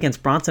cheap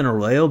against Bronson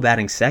Arroyo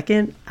batting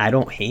second, I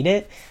don't hate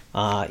it.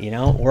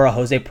 Or a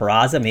Jose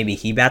Peraza, maybe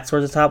he bats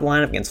towards the top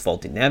lineup against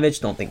Foltynewicz.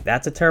 Don't think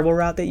that's a terrible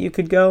route that you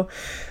could go.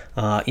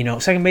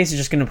 Second base is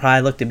just going to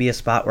probably look to be a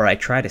spot where I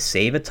try to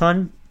save a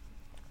ton.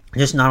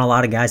 Just not a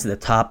lot of guys at the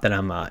top that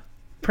I'm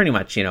pretty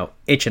much,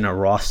 itching a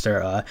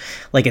roster.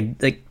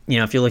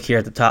 If you look here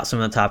at the top,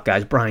 some of the top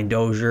guys, Brian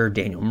Dozier,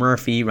 Daniel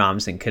Murphy,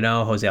 Robinson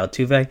Cano, Jose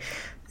Altuve.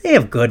 They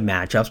have good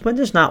matchups, but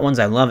just not ones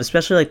I love,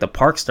 especially the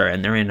parks they're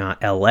in. They're in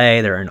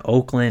LA, they're in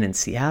Oakland and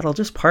Seattle,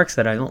 just parks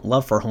that I don't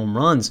love for home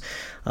runs.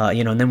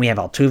 And then we have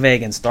Altuve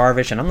against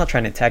Darvish, and I'm not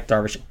trying to attack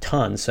Darvish a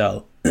ton,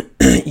 so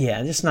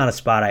yeah, just not a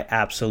spot I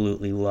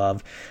absolutely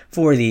love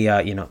for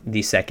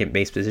the second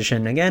base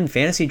position. Again,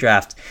 fantasy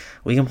draft,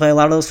 we can play a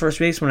lot of those first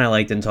basemen I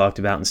liked and talked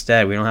about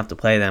instead. We don't have to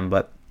play them,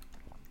 but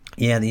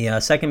yeah, the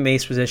second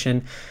base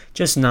position,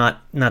 just not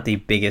the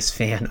biggest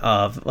fan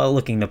of.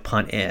 Looking to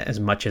punt as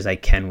much as I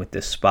can with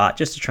this spot,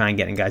 just to try and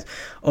get in guys.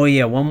 Oh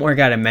yeah, one more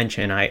guy to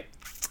mention.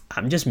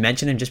 I'm just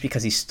mentioning just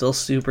because he's still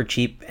super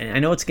cheap, and I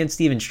know it's against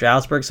Steven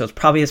Strasburg, so it's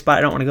probably a spot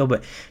I don't want to go,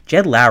 but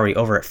Jed Lowry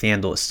over at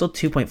FanDuel is still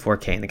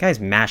 2.4K, and the guy's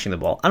mashing the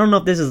ball. I don't know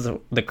if this is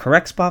the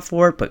correct spot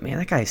for it, but man,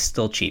 that guy is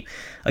still cheap.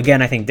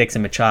 Again, I think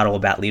Dixon Machado will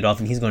bat leadoff,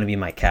 and he's going to be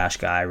my cash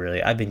guy,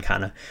 really. I've been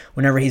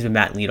whenever he's been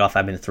batting leadoff,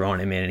 I've been throwing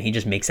him in, and he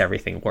just makes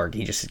everything work.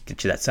 He just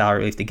gets you that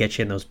salary relief to get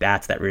you in those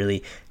bats that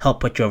really help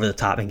put you over the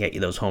top and get you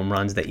those home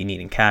runs that you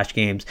need in cash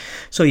games.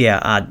 So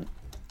yeah,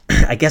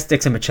 I guess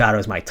Dixon Machado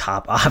is my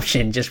top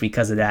option just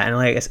because of that.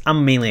 And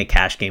I'm mainly a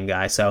cash game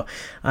guy, so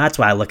that's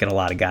why I look at a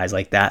lot of guys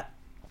like that.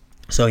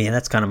 So yeah,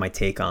 that's kind of my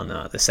take on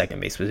the second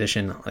base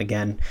position.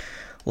 Again,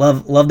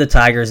 love the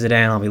Tigers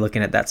today, and I'll be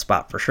looking at that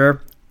spot for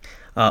sure.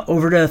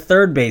 Over to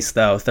third base,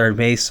 though. Third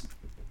base,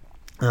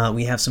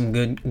 we have some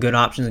good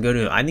options to go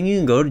to. I think you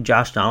can go to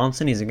Josh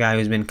Donaldson. He's a guy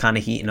who's been kind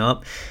of heating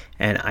up.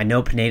 And I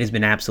know Pineda's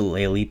been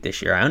absolutely elite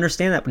this year. I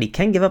understand that, but he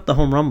can give up the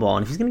home run ball.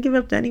 And if he's going to give it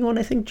up to anyone,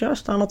 I think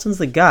Josh Donaldson's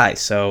the guy.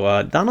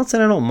 So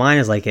Donaldson, I don't mind,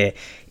 is a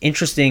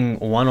interesting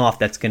one-off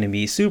that's going to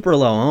be super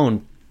low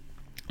owned.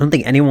 I don't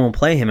think anyone will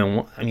play him.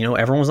 And,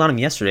 everyone was on him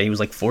yesterday. He was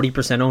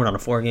 40% owned on a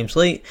 4-game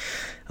slate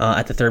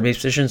at the third base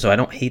position. So I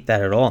don't hate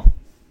that at all.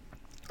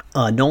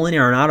 Nolan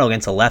Arenado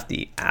against a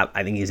lefty.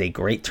 I think he's a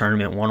great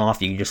tournament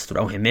one-off. You can just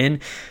throw him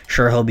in.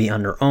 Sure, he'll be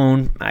under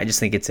owned. I just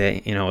think it's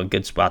a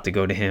good spot to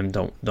go to him.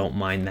 Don't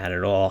mind that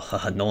at all.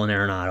 Nolan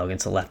Arenado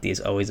against a lefty is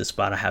always a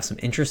spot I have some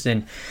interest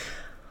in.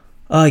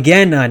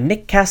 Again,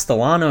 Nick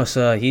Castellanos,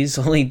 he's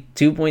only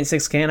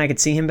 2.6K, and I could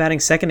see him batting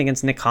second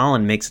against Nick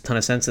Holland. Makes a ton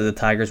of sense that the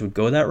Tigers would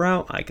go that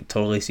route. I could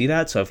totally see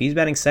that. So if he's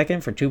batting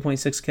second for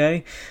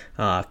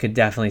 2.6K, could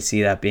definitely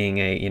see that being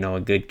a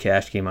good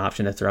cash game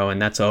option to throw.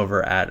 And that's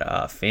over at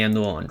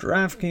FanDuel on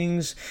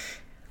DraftKings.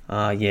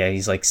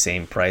 He's like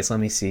same price. Let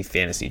me see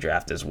fantasy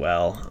draft as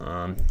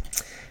well.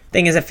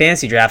 Thing is, at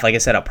fantasy draft, like I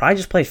said, I'll probably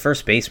just play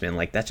first baseman.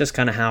 Like that's just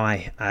kind of how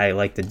I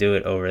like to do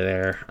it over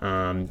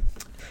there.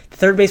 The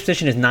third base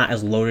position is not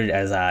as loaded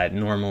as it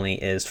normally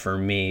is for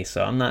me,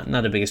 so I'm not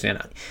the biggest fan.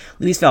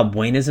 Luis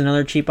Valbuena is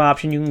another cheap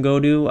option you can go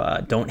to.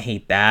 Don't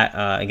hate that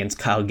against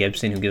Kyle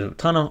Gibson, who gives a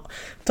ton of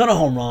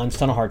home runs,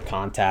 ton of hard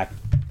contact.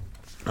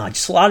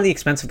 Just a lot of the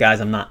expensive guys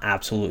I'm not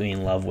absolutely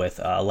in love with,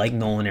 like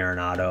Nolan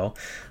Arenado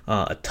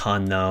a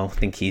ton, though. I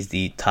think he's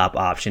the top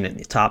option in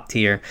the top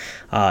tier.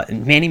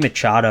 And Manny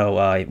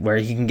Machado, where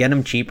you can get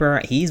him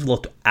cheaper, he's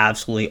looked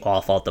absolutely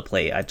awful at the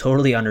plate. I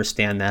totally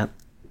understand that.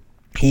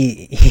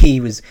 He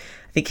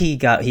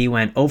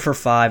went 0 for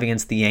 5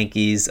 against the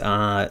Yankees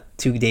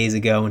 2 days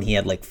ago, and he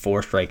had like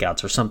 4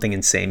 strikeouts or something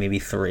insane, maybe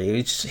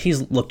 3.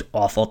 He's looked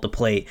awful at the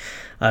plate.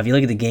 If you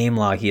look at the game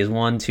log, he has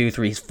 1, 2,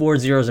 3, he's 4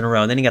 zeros in a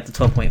row, and then he got the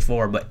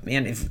 12.4. But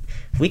man, if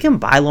we can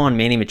buy low on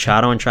Manny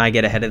Machado and try to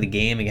get ahead of the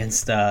game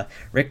against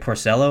Rick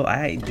Porcello,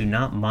 I do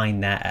not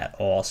mind that at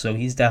all. So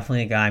he's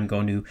definitely a guy I'm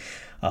going to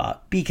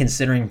be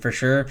considering for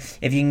sure.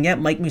 If you can get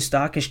Mike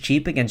Moustakas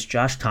cheap against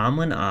Josh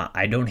Tomlin,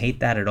 I don't hate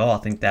that at all. I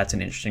think that's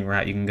an interesting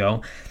route you can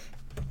go.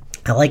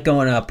 I like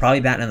going probably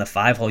batting in the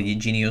 5-hole,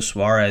 Eugenio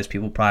Suarez.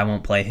 People probably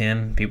won't play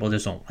him. People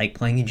just don't like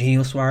playing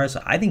Eugenio Suarez.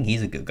 I think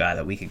he's a good guy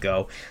that we could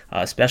go,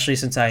 especially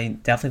since I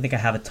definitely think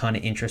I have a ton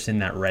of interest in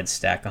that red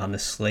stack on the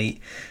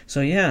slate.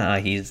 So yeah,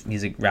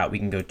 he's a route we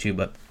can go to.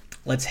 But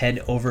let's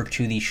head over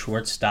to the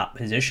shortstop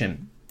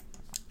position.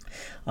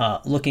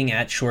 Looking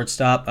at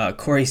shortstop,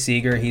 Corey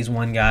Seager, he's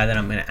one guy that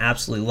I'm going to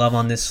absolutely love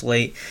on this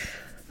slate.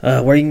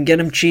 Where you can get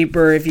him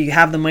cheaper. If you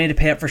have the money to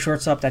pay up for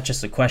shortstop, that's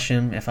just a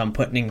question. If I'm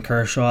putting in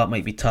Kershaw, it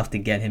might be tough to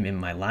get him in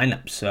my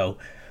lineup. So,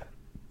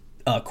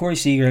 Corey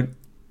Seager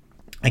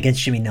against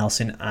Jimmy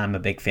Nelson, I'm a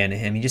big fan of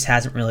him. He just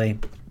hasn't really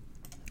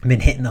been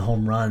hitting the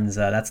home runs.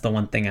 That's the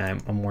one thing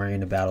I'm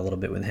worrying about a little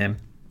bit with him.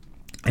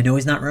 I know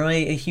he's not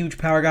really a huge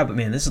power guy, but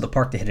man, this is the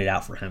park to hit it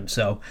out for him.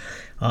 So,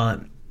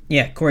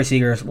 Corey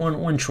Seager is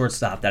one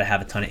shortstop that I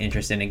have a ton of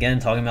interest in. Again,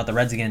 talking about the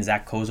Reds again,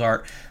 Zach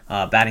Cozart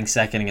batting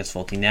second against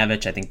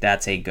Foltynewicz. I think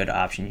that's a good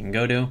option you can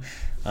go to.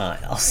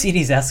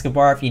 Alcides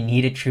Escobar, if you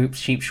need a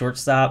cheap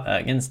shortstop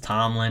against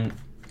Tomlin,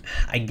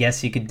 I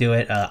guess you could do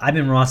it. I've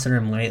been rostering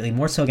him lately,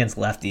 more so against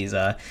lefties.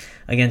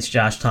 Against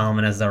Josh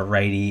Tomlin as the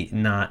righty,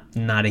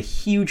 not a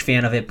huge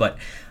fan of it, but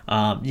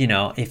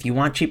if you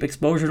want cheap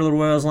exposure to the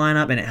Royals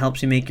lineup and it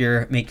helps you make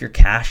your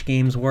cash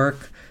games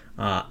work,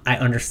 I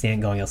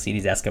understand going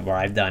Alcides Escobar.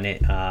 I've done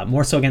it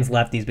more so against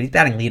lefties, but he's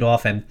batting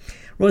leadoff, and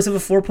Royals have a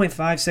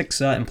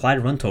 4.56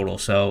 implied run total,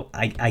 so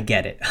I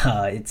get it.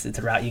 It's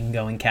a route you can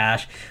go in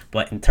cash,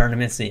 but in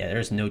tournaments,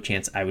 there's no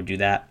chance I would do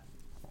that.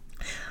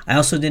 I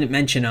also didn't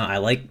mention I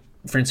like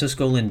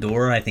Francisco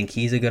Lindor. I think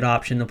he's a good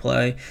option to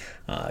play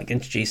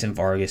against Jason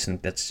Vargas,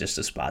 and that's just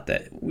a spot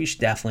that we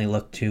should definitely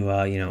look to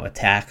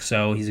attack.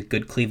 So he's a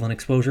good Cleveland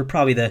exposure,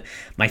 probably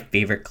my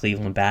favorite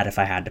Cleveland bat if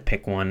I had to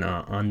pick one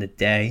on the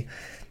day.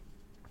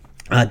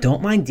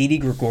 Don't mind Didi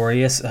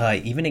Gregorius,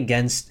 even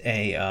against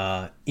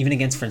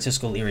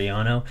Francisco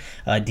Liriano.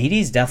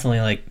 Didi's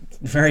definitely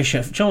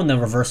showing the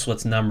reverse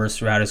splits numbers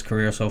throughout his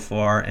career so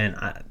far, and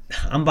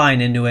I'm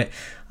buying into it.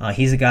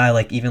 He's a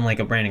guy even like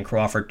a Brandon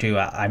Crawford too.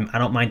 I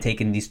don't mind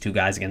taking these two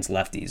guys against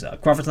lefties.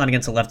 Crawford's not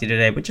against a lefty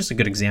today, but just a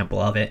good example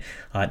of it.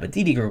 But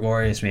Didi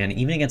Gregorius, man,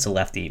 even against a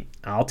lefty,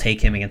 I'll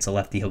take him against a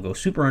lefty. He'll go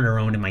super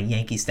under-owned in my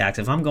Yankee stacks.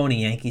 If I'm going to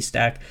Yankee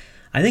stack,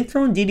 I think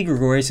throwing Didi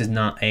Gregorius is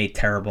not a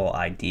terrible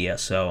idea.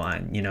 So,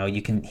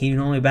 he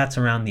normally bats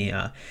around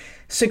the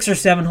 6 or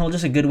 7 hole,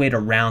 just a good way to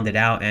round it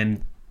out.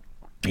 And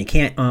you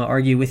can't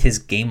argue with his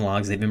game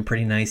logs. They've been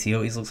pretty nice. He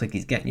always looks like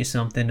he's getting you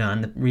something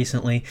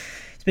recently.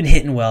 He's been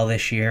hitting well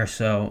this year.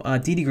 So,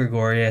 Didi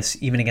Gregorius,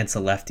 even against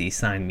a lefty,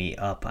 sign me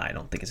up. I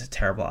don't think it's a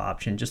terrible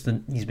option.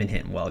 He's been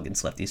hitting well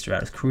against lefties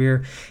throughout his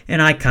career. And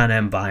I kind of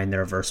am buying the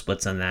reverse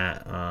splits on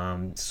that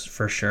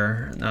for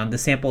sure. The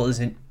sample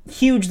isn't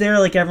huge there,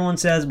 like everyone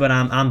says, but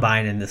I'm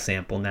buying in the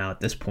sample now at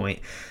this point.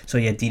 So,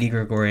 Didi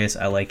Gregorius,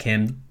 I like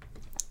him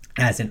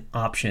as an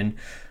option.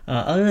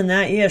 Other than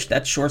that,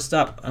 that's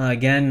shortstop.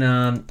 Again,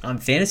 on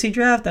fantasy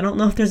draft, I don't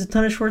know if there's a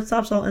ton of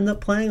shortstops I'll end up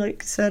playing,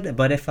 like I said.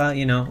 But if I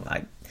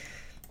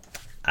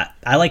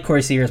like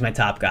Corey Seager as my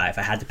top guy. If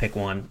I had to pick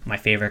one, my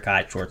favorite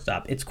guy at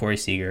shortstop, it's Corey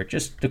Seager.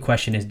 Just the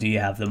question is, do you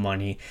have the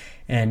money?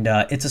 And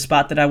it's a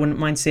spot that I wouldn't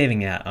mind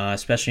saving at,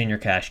 especially in your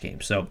cash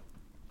game. So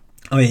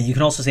Oh yeah, you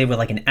can also say with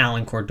like an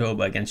Alan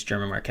Cordoba against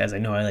German Marquez. I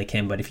know I like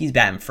him, but if he's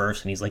batting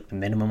first and he's like the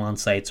minimum on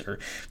sites or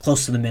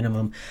close to the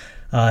minimum,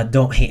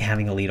 don't hate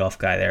having a leadoff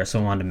guy there. So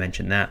I wanted to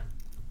mention that.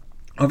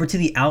 Over to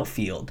the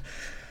outfield.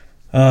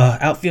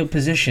 Outfield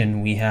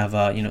position, we have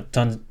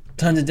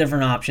tons of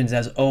different options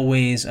as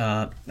always.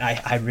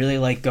 I really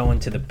like going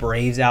to the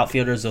Braves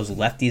outfielders, those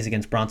lefties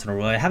against Bronson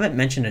Arroyo. I haven't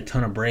mentioned a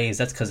ton of Braves.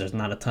 That's because there's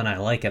not a ton I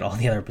like at all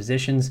the other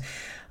positions.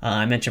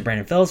 I mentioned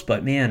Brandon Phillips,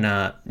 but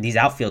man, these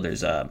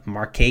outfielders,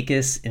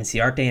 Markakis,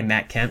 Inciarte, and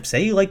Matt Kemp.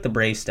 Say you like the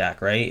Braves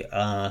stack, right?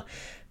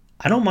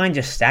 I don't mind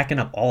just stacking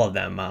up all of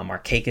them,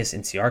 Markakis,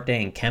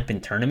 Inciarte, and Kemp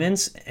in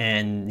tournaments,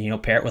 and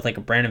pair it with like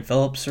a Brandon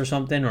Phillips or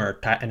something, or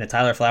and a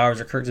Tyler Flowers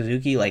or Kirk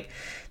Suzuki. Like,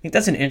 I think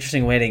that's an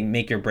interesting way to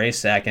make your Braves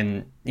stack.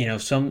 And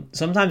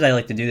sometimes I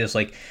like to do this.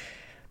 Like,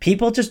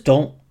 people just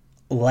don't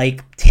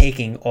like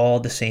taking all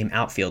the same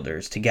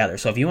outfielders together.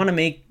 So if you want to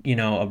make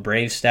a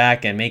Braves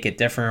stack and make it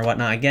different or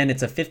whatnot, again,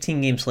 it's a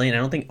 15-game slate. And I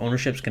don't think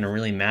ownership's going to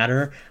really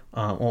matter.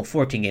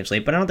 14-game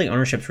slate, but I don't think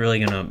ownership's really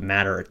going to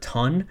matter a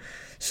ton.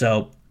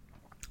 So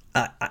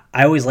I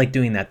always like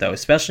doing that though,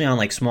 especially on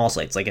like small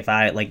slates. Like if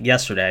like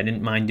yesterday, I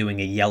didn't mind doing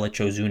a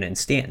Yelich, Ozuna, and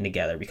Stanton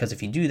together, because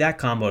if you do that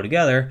combo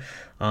together,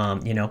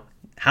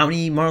 how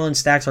many Marlins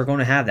stacks are going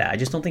to have that? I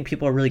just don't think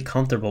people are really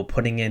comfortable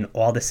putting in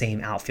all the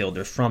same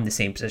outfielders from the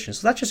same position.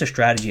 So that's just a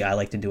strategy I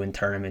like to do in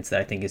tournaments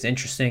that I think is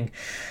interesting.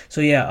 So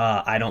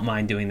yeah, I don't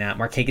mind doing that.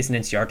 Markakis and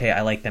Inciarte,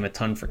 I like them a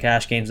ton for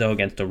cash games though.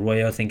 Against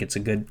Arroyo, I think it's a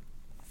good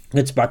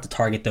spot to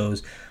target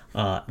those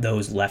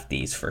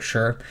lefties for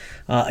sure.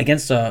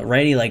 Against a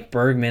righty like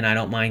Bergman, I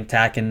don't mind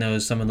tacking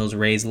some of those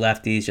Rays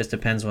lefties. Just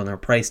depends on their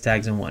price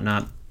tags and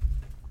whatnot.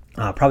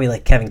 Probably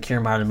like Kevin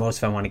Kiermaier the most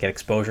if I want to get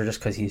exposure, just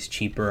because he's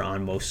cheaper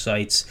on most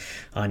sites.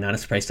 Not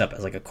as priced up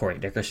as like a Corey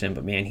Dickerson,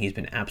 but man, he's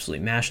been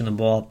absolutely mashing the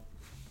ball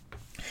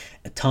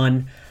a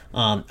ton.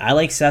 I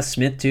like Seth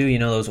Smith too.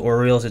 Those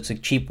Orioles, it's a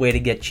cheap way to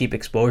get cheap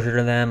exposure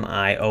to them.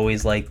 I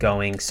always like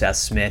going Seth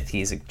Smith.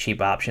 He's a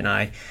cheap option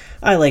I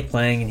like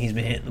playing, and he's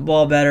been hitting the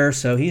ball better.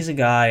 So he's a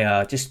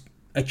guy, just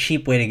a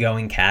cheap way to go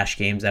in cash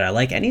games that I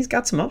like. And he's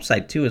got some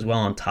upside too as well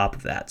on top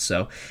of that.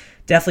 So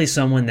definitely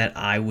someone that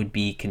I would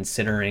be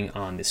considering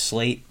on the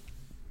slate.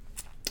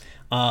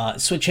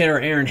 Switch hitter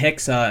Aaron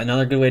Hicks,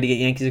 another good way to get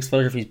Yankees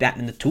exposure. If he's batting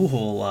in the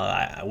two-hole,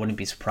 I wouldn't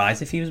be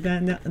surprised if he was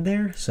batting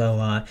there.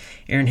 So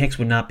Aaron Hicks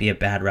would not be a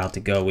bad route to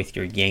go with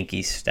your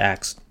Yankees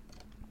stacks.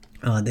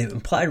 The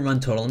implied run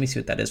total, let me see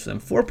what that is for them.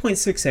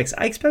 4.66.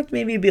 I expect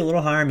maybe it'd be a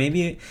little higher.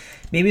 Maybe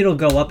it'll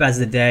go up as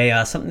the day.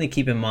 Something to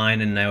keep in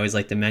mind, and I always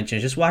like to mention,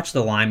 is just watch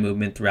the line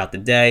movement throughout the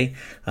day.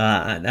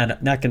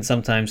 That can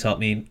sometimes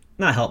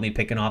not help me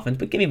pick an offense,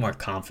 but give me more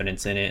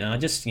confidence in it.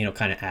 Just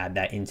kind of add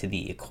that into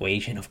the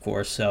equation, of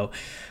course. So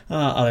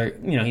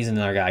he's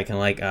another guy I can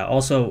like.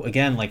 Also,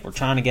 again, like we're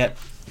trying to get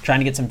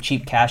some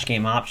cheap cash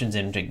game options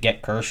in to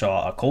get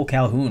Kershaw. Cole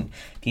Calhoun,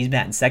 if he's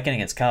batting second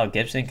against Kyle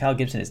Gibson. Kyle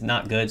Gibson is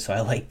not good, so I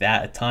like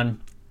that a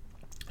ton.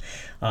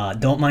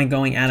 Don't mind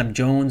going Adam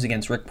Jones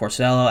against Rick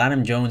Porcello.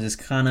 Adam Jones is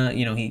kind of,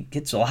 he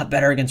gets a lot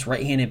better against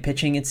right-handed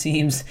pitching, it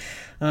seems.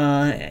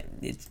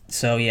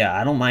 So, yeah,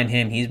 I don't mind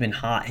him. He's been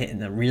hot,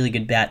 hitting a really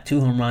good bat, 2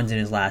 home runs in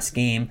his last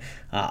game.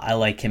 I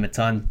like him a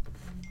ton.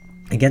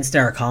 Against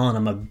Derek Holland,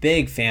 I'm a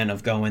big fan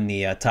of going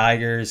the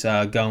Tigers,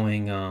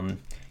 JD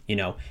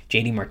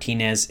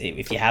Martinez.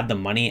 If you have the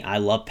money, I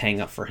love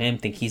paying up for him.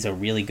 Think he's a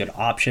really good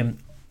option.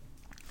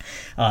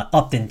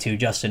 Upton too,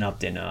 Justin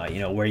Upton,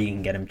 where you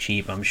can get him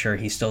cheap. I'm sure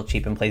he's still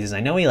cheap in places. I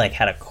know he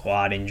had a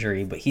quad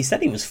injury, but he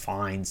said he was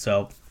fine,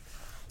 so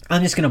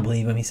I'm just going to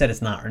believe him. He said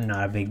it's not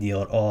a big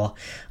deal at all.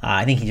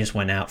 I think he just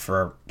went out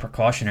for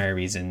precautionary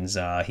reasons.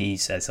 He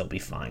says he'll be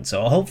fine.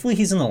 So hopefully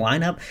he's in the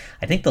lineup.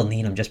 I think they'll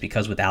need him just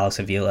because with Alex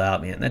Avila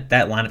out, man,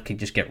 that lineup could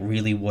just get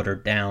really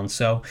watered down.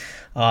 So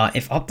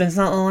if Upton's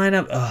not in the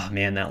lineup, oh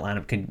man, that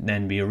lineup could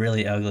then be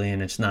really ugly,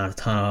 and it's not a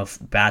ton of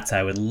bats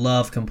I would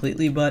love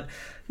completely, but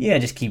yeah,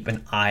 just keep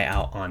an eye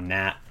out on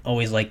that.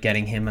 Always like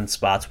getting him in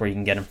spots where you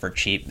can get him for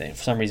cheap. For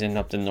some reason,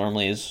 Upton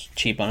normally is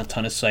cheap on a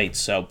ton of sites,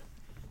 so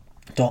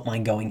don't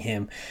mind going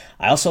him.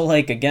 I also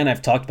like, again,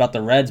 I've talked about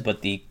the Reds,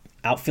 but the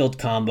outfield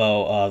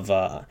combo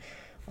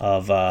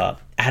of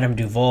Adam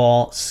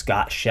Duvall,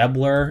 Scott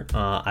Schebler,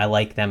 I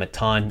like them a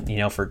ton,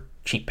 for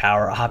cheap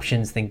power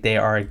options. Think they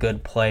are a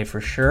good play for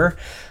sure.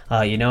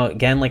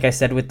 Again, like I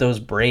said with those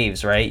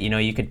Braves, right?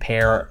 You could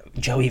pair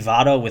Joey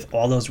Votto with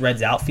all those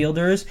Reds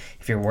outfielders.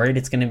 If you're worried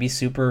it's going to be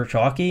super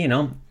chalky,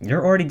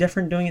 you're already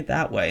different doing it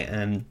that way.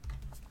 And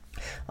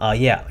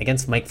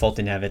against Mike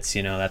Foltynewicz,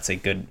 that's a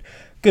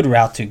good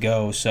route to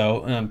go.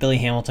 So Billy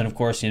Hamilton, of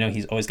course,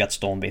 he's always got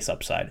stolen base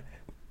upside.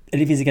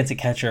 And if he's against a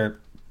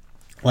catcher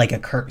like a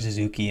Kirk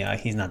Suzuki,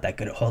 he's not that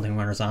good at holding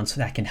runners on, so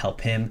that can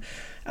help him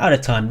out a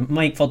ton.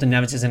 Mike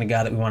Foltynewicz isn't a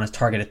guy that we want to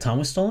target a ton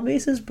with stolen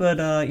bases, but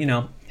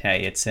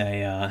hey, it's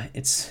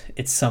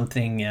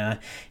something.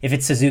 If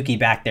it's Suzuki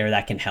back there,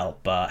 that can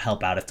help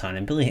out a ton.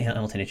 And Billy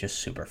Hamilton is just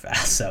super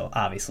fast, so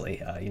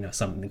obviously,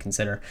 something to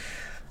consider.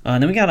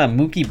 Then we got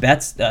Mookie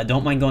Betts.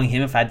 Don't mind going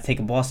him if I had to take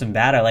a Boston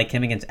bat. I like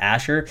him against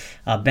Asher.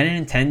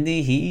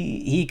 Benintendi,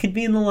 he could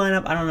be in the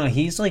lineup. I don't know.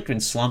 He's been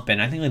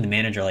slumping. I think the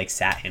manager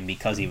sat him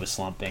because he was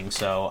slumping.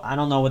 So I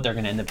don't know what they're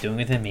going to end up doing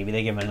with him. Maybe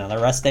they give him another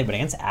rest day. But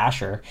against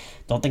Asher,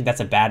 don't think that's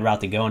a bad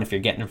route to go. And if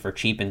you're getting him for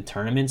cheap in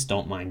tournaments,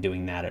 don't mind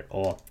doing that at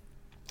all.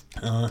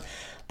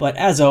 But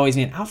as always,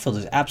 man, outfield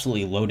is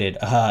absolutely loaded.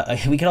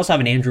 We could also have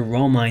an Andrew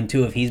Romine,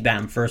 too, if he's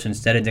batting first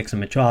instead of Dixon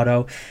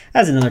Machado.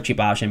 That's another cheap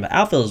option, but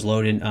outfield is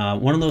loaded.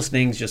 One of those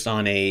things just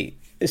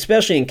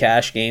especially in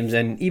cash games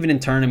and even in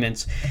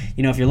tournaments,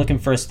 if you're looking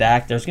for a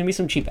stack, there's going to be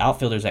some cheap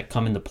outfielders that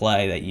come into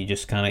play that you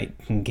just kind of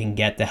can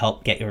get to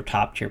help get your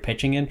top tier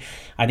pitching in.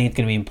 I think it's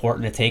going to be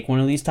important to take one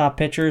of these top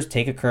pitchers,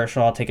 take a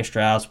Kershaw, take a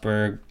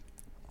Strasburg,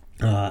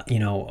 a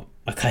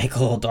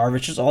Keuchel,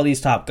 Darvish, just all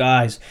these top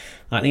guys.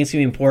 I think it's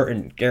going to be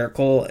important. Garrett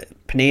Cole,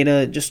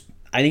 Pineda,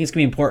 I think it's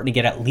going to be important to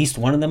get at least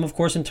one of them, of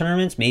course, in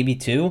tournaments, maybe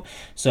two.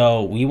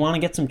 So we want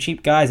to get some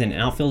cheap guys, and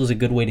outfield is a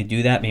good way to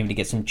do that, maybe to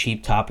get some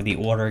cheap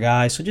top-of-the-order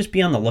guys. So just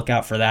be on the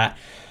lookout for that.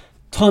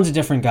 Tons of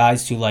different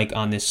guys to like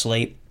on this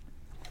slate.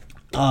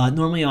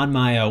 Normally on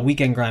my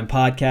Weekend Grind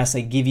podcast,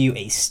 I give you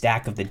a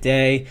stack of the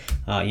day,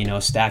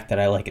 a stack that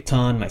I like a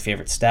ton, my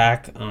favorite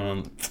stack.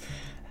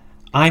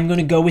 I'm going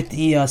to go with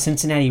the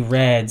Cincinnati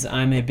Reds.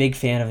 I'm a big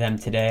fan of them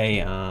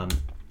today.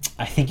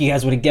 I think you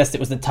guys would have guessed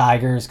it was the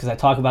Tigers because I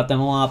talk about them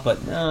a lot,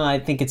 but I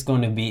think it's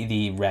going to be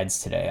the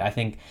Reds today. I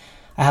think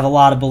I have a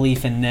lot of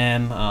belief in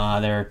them.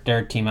 They're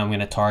a team I'm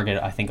going to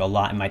target, I think, a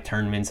lot in my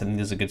tournaments. I think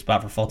this is a good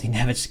spot for Fulty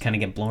Nevich to kind of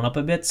get blown up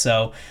a bit.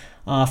 So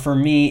for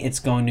me,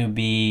 it's going to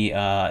be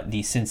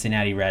the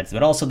Cincinnati Reds,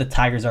 but also the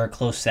Tigers are a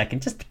close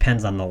second. Just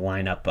depends on the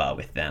lineup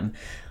with them.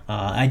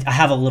 I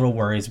have a little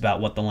worries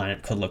about what the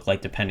lineup could look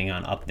like depending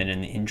on Upton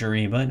and the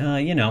injury, but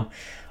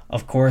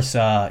of course,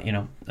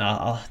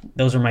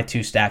 those are my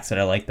two stacks that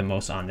I like the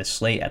most on this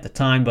slate at the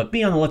time. But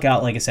be on the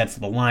lookout, like I said, for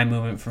the line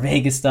movement, for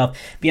Vegas stuff.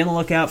 Be on the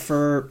lookout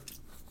for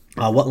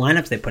what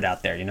lineups they put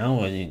out there.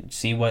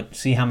 See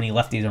how many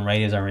lefties and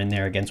righties are in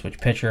there against which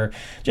pitcher,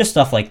 just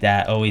stuff like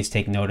that. Always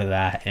take note of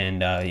that,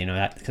 and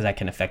that because that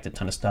can affect a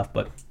ton of stuff,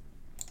 but.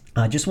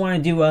 I just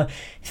wanted to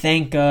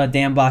thank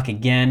Dan Bach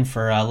again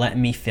for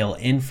letting me fill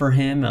in for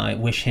him. I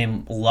wish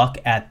him luck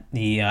at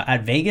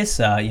Vegas.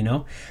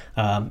 A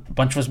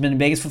bunch of us have been in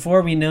Vegas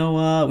before. We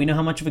know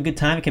how much of a good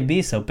time it can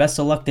be. So best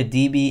of luck to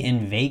DB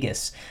in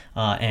Vegas.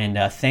 And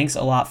thanks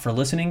a lot for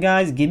listening,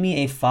 guys. Give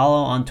me a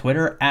follow on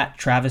Twitter at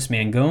Travis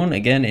Mangone.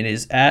 Again, it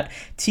is at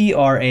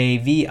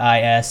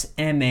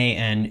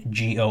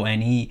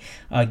TravisMangone.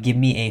 Give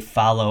me a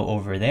follow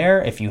over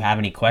there. If you have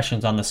any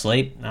questions on the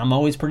slate, I'm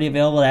always pretty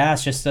available to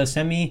ask. Just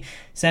send me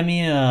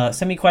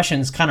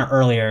questions kind of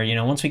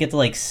earlier. Once we get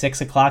to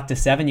 6 o'clock to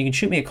 7, you can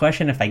shoot me a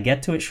question if I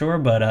get to it, sure.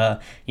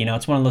 But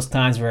it's one of those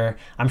times where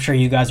I'm sure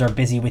you guys are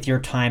busy with your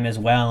time as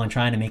well and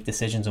trying to make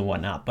decisions and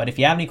whatnot. But if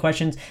you have any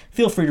questions,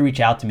 feel free to reach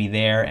out to me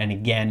there. And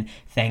again,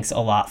 thanks a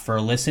lot for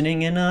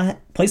listening, and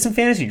play some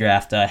fantasy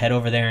draft. Head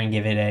over there and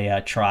give it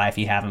a try if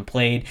you haven't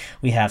played.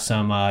 We have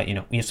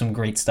some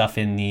great stuff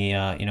in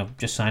the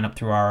just sign up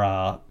through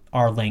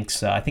our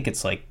links. I think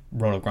it's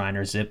Roto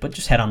Grinder Zip, but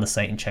just head on the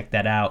site and check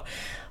that out.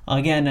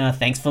 Again,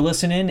 thanks for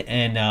listening,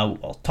 and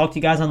I'll talk to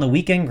you guys on the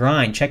Weekend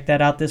Grind. Check that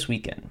out this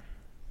weekend.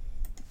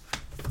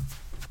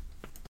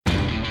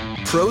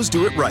 Pros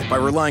do it right by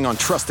relying on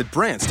trusted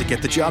brands to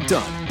get the job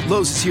done.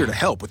 Lowe's is here to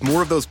help with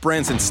more of those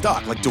brands in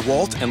stock, like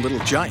DeWalt and Little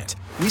Giant.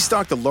 We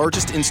stock the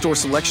largest in-store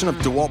selection of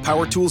DeWalt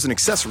power tools and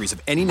accessories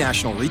of any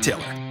national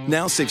retailer.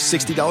 Now save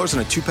 $60 on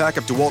a 2-pack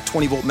of DeWalt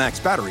 20-volt max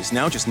batteries,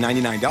 now just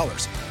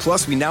 $99.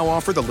 Plus, we now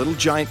offer the Little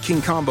Giant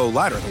King Combo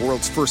Ladder, the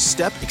world's first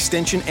step,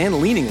 extension,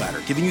 and leaning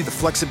ladder, giving you the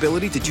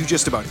flexibility to do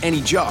just about any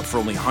job for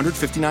only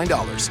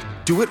 $159.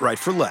 Do it right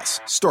for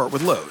less. Start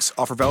with Lowe's.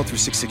 Offer valid through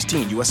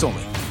 6/16, U.S.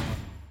 only.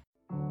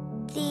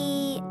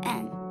 The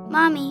end.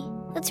 Mommy,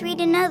 let's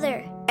read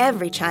another.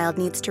 Every child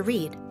needs to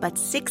read, but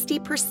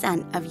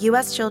 60% of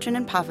U.S. children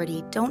in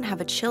poverty don't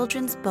have a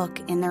children's book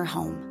in their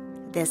home.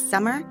 This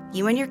summer,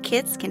 you and your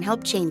kids can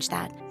help change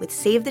that with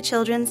Save the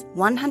Children's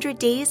 100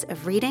 Days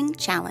of Reading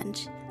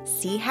Challenge.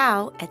 See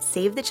how at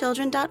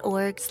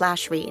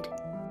savethechildren.org/read.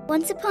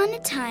 Once upon a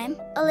time,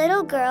 a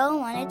little girl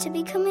wanted to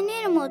become an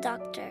animal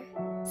doctor.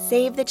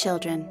 Save the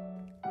Children.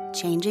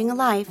 Changing a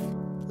life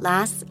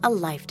lasts a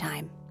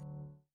lifetime.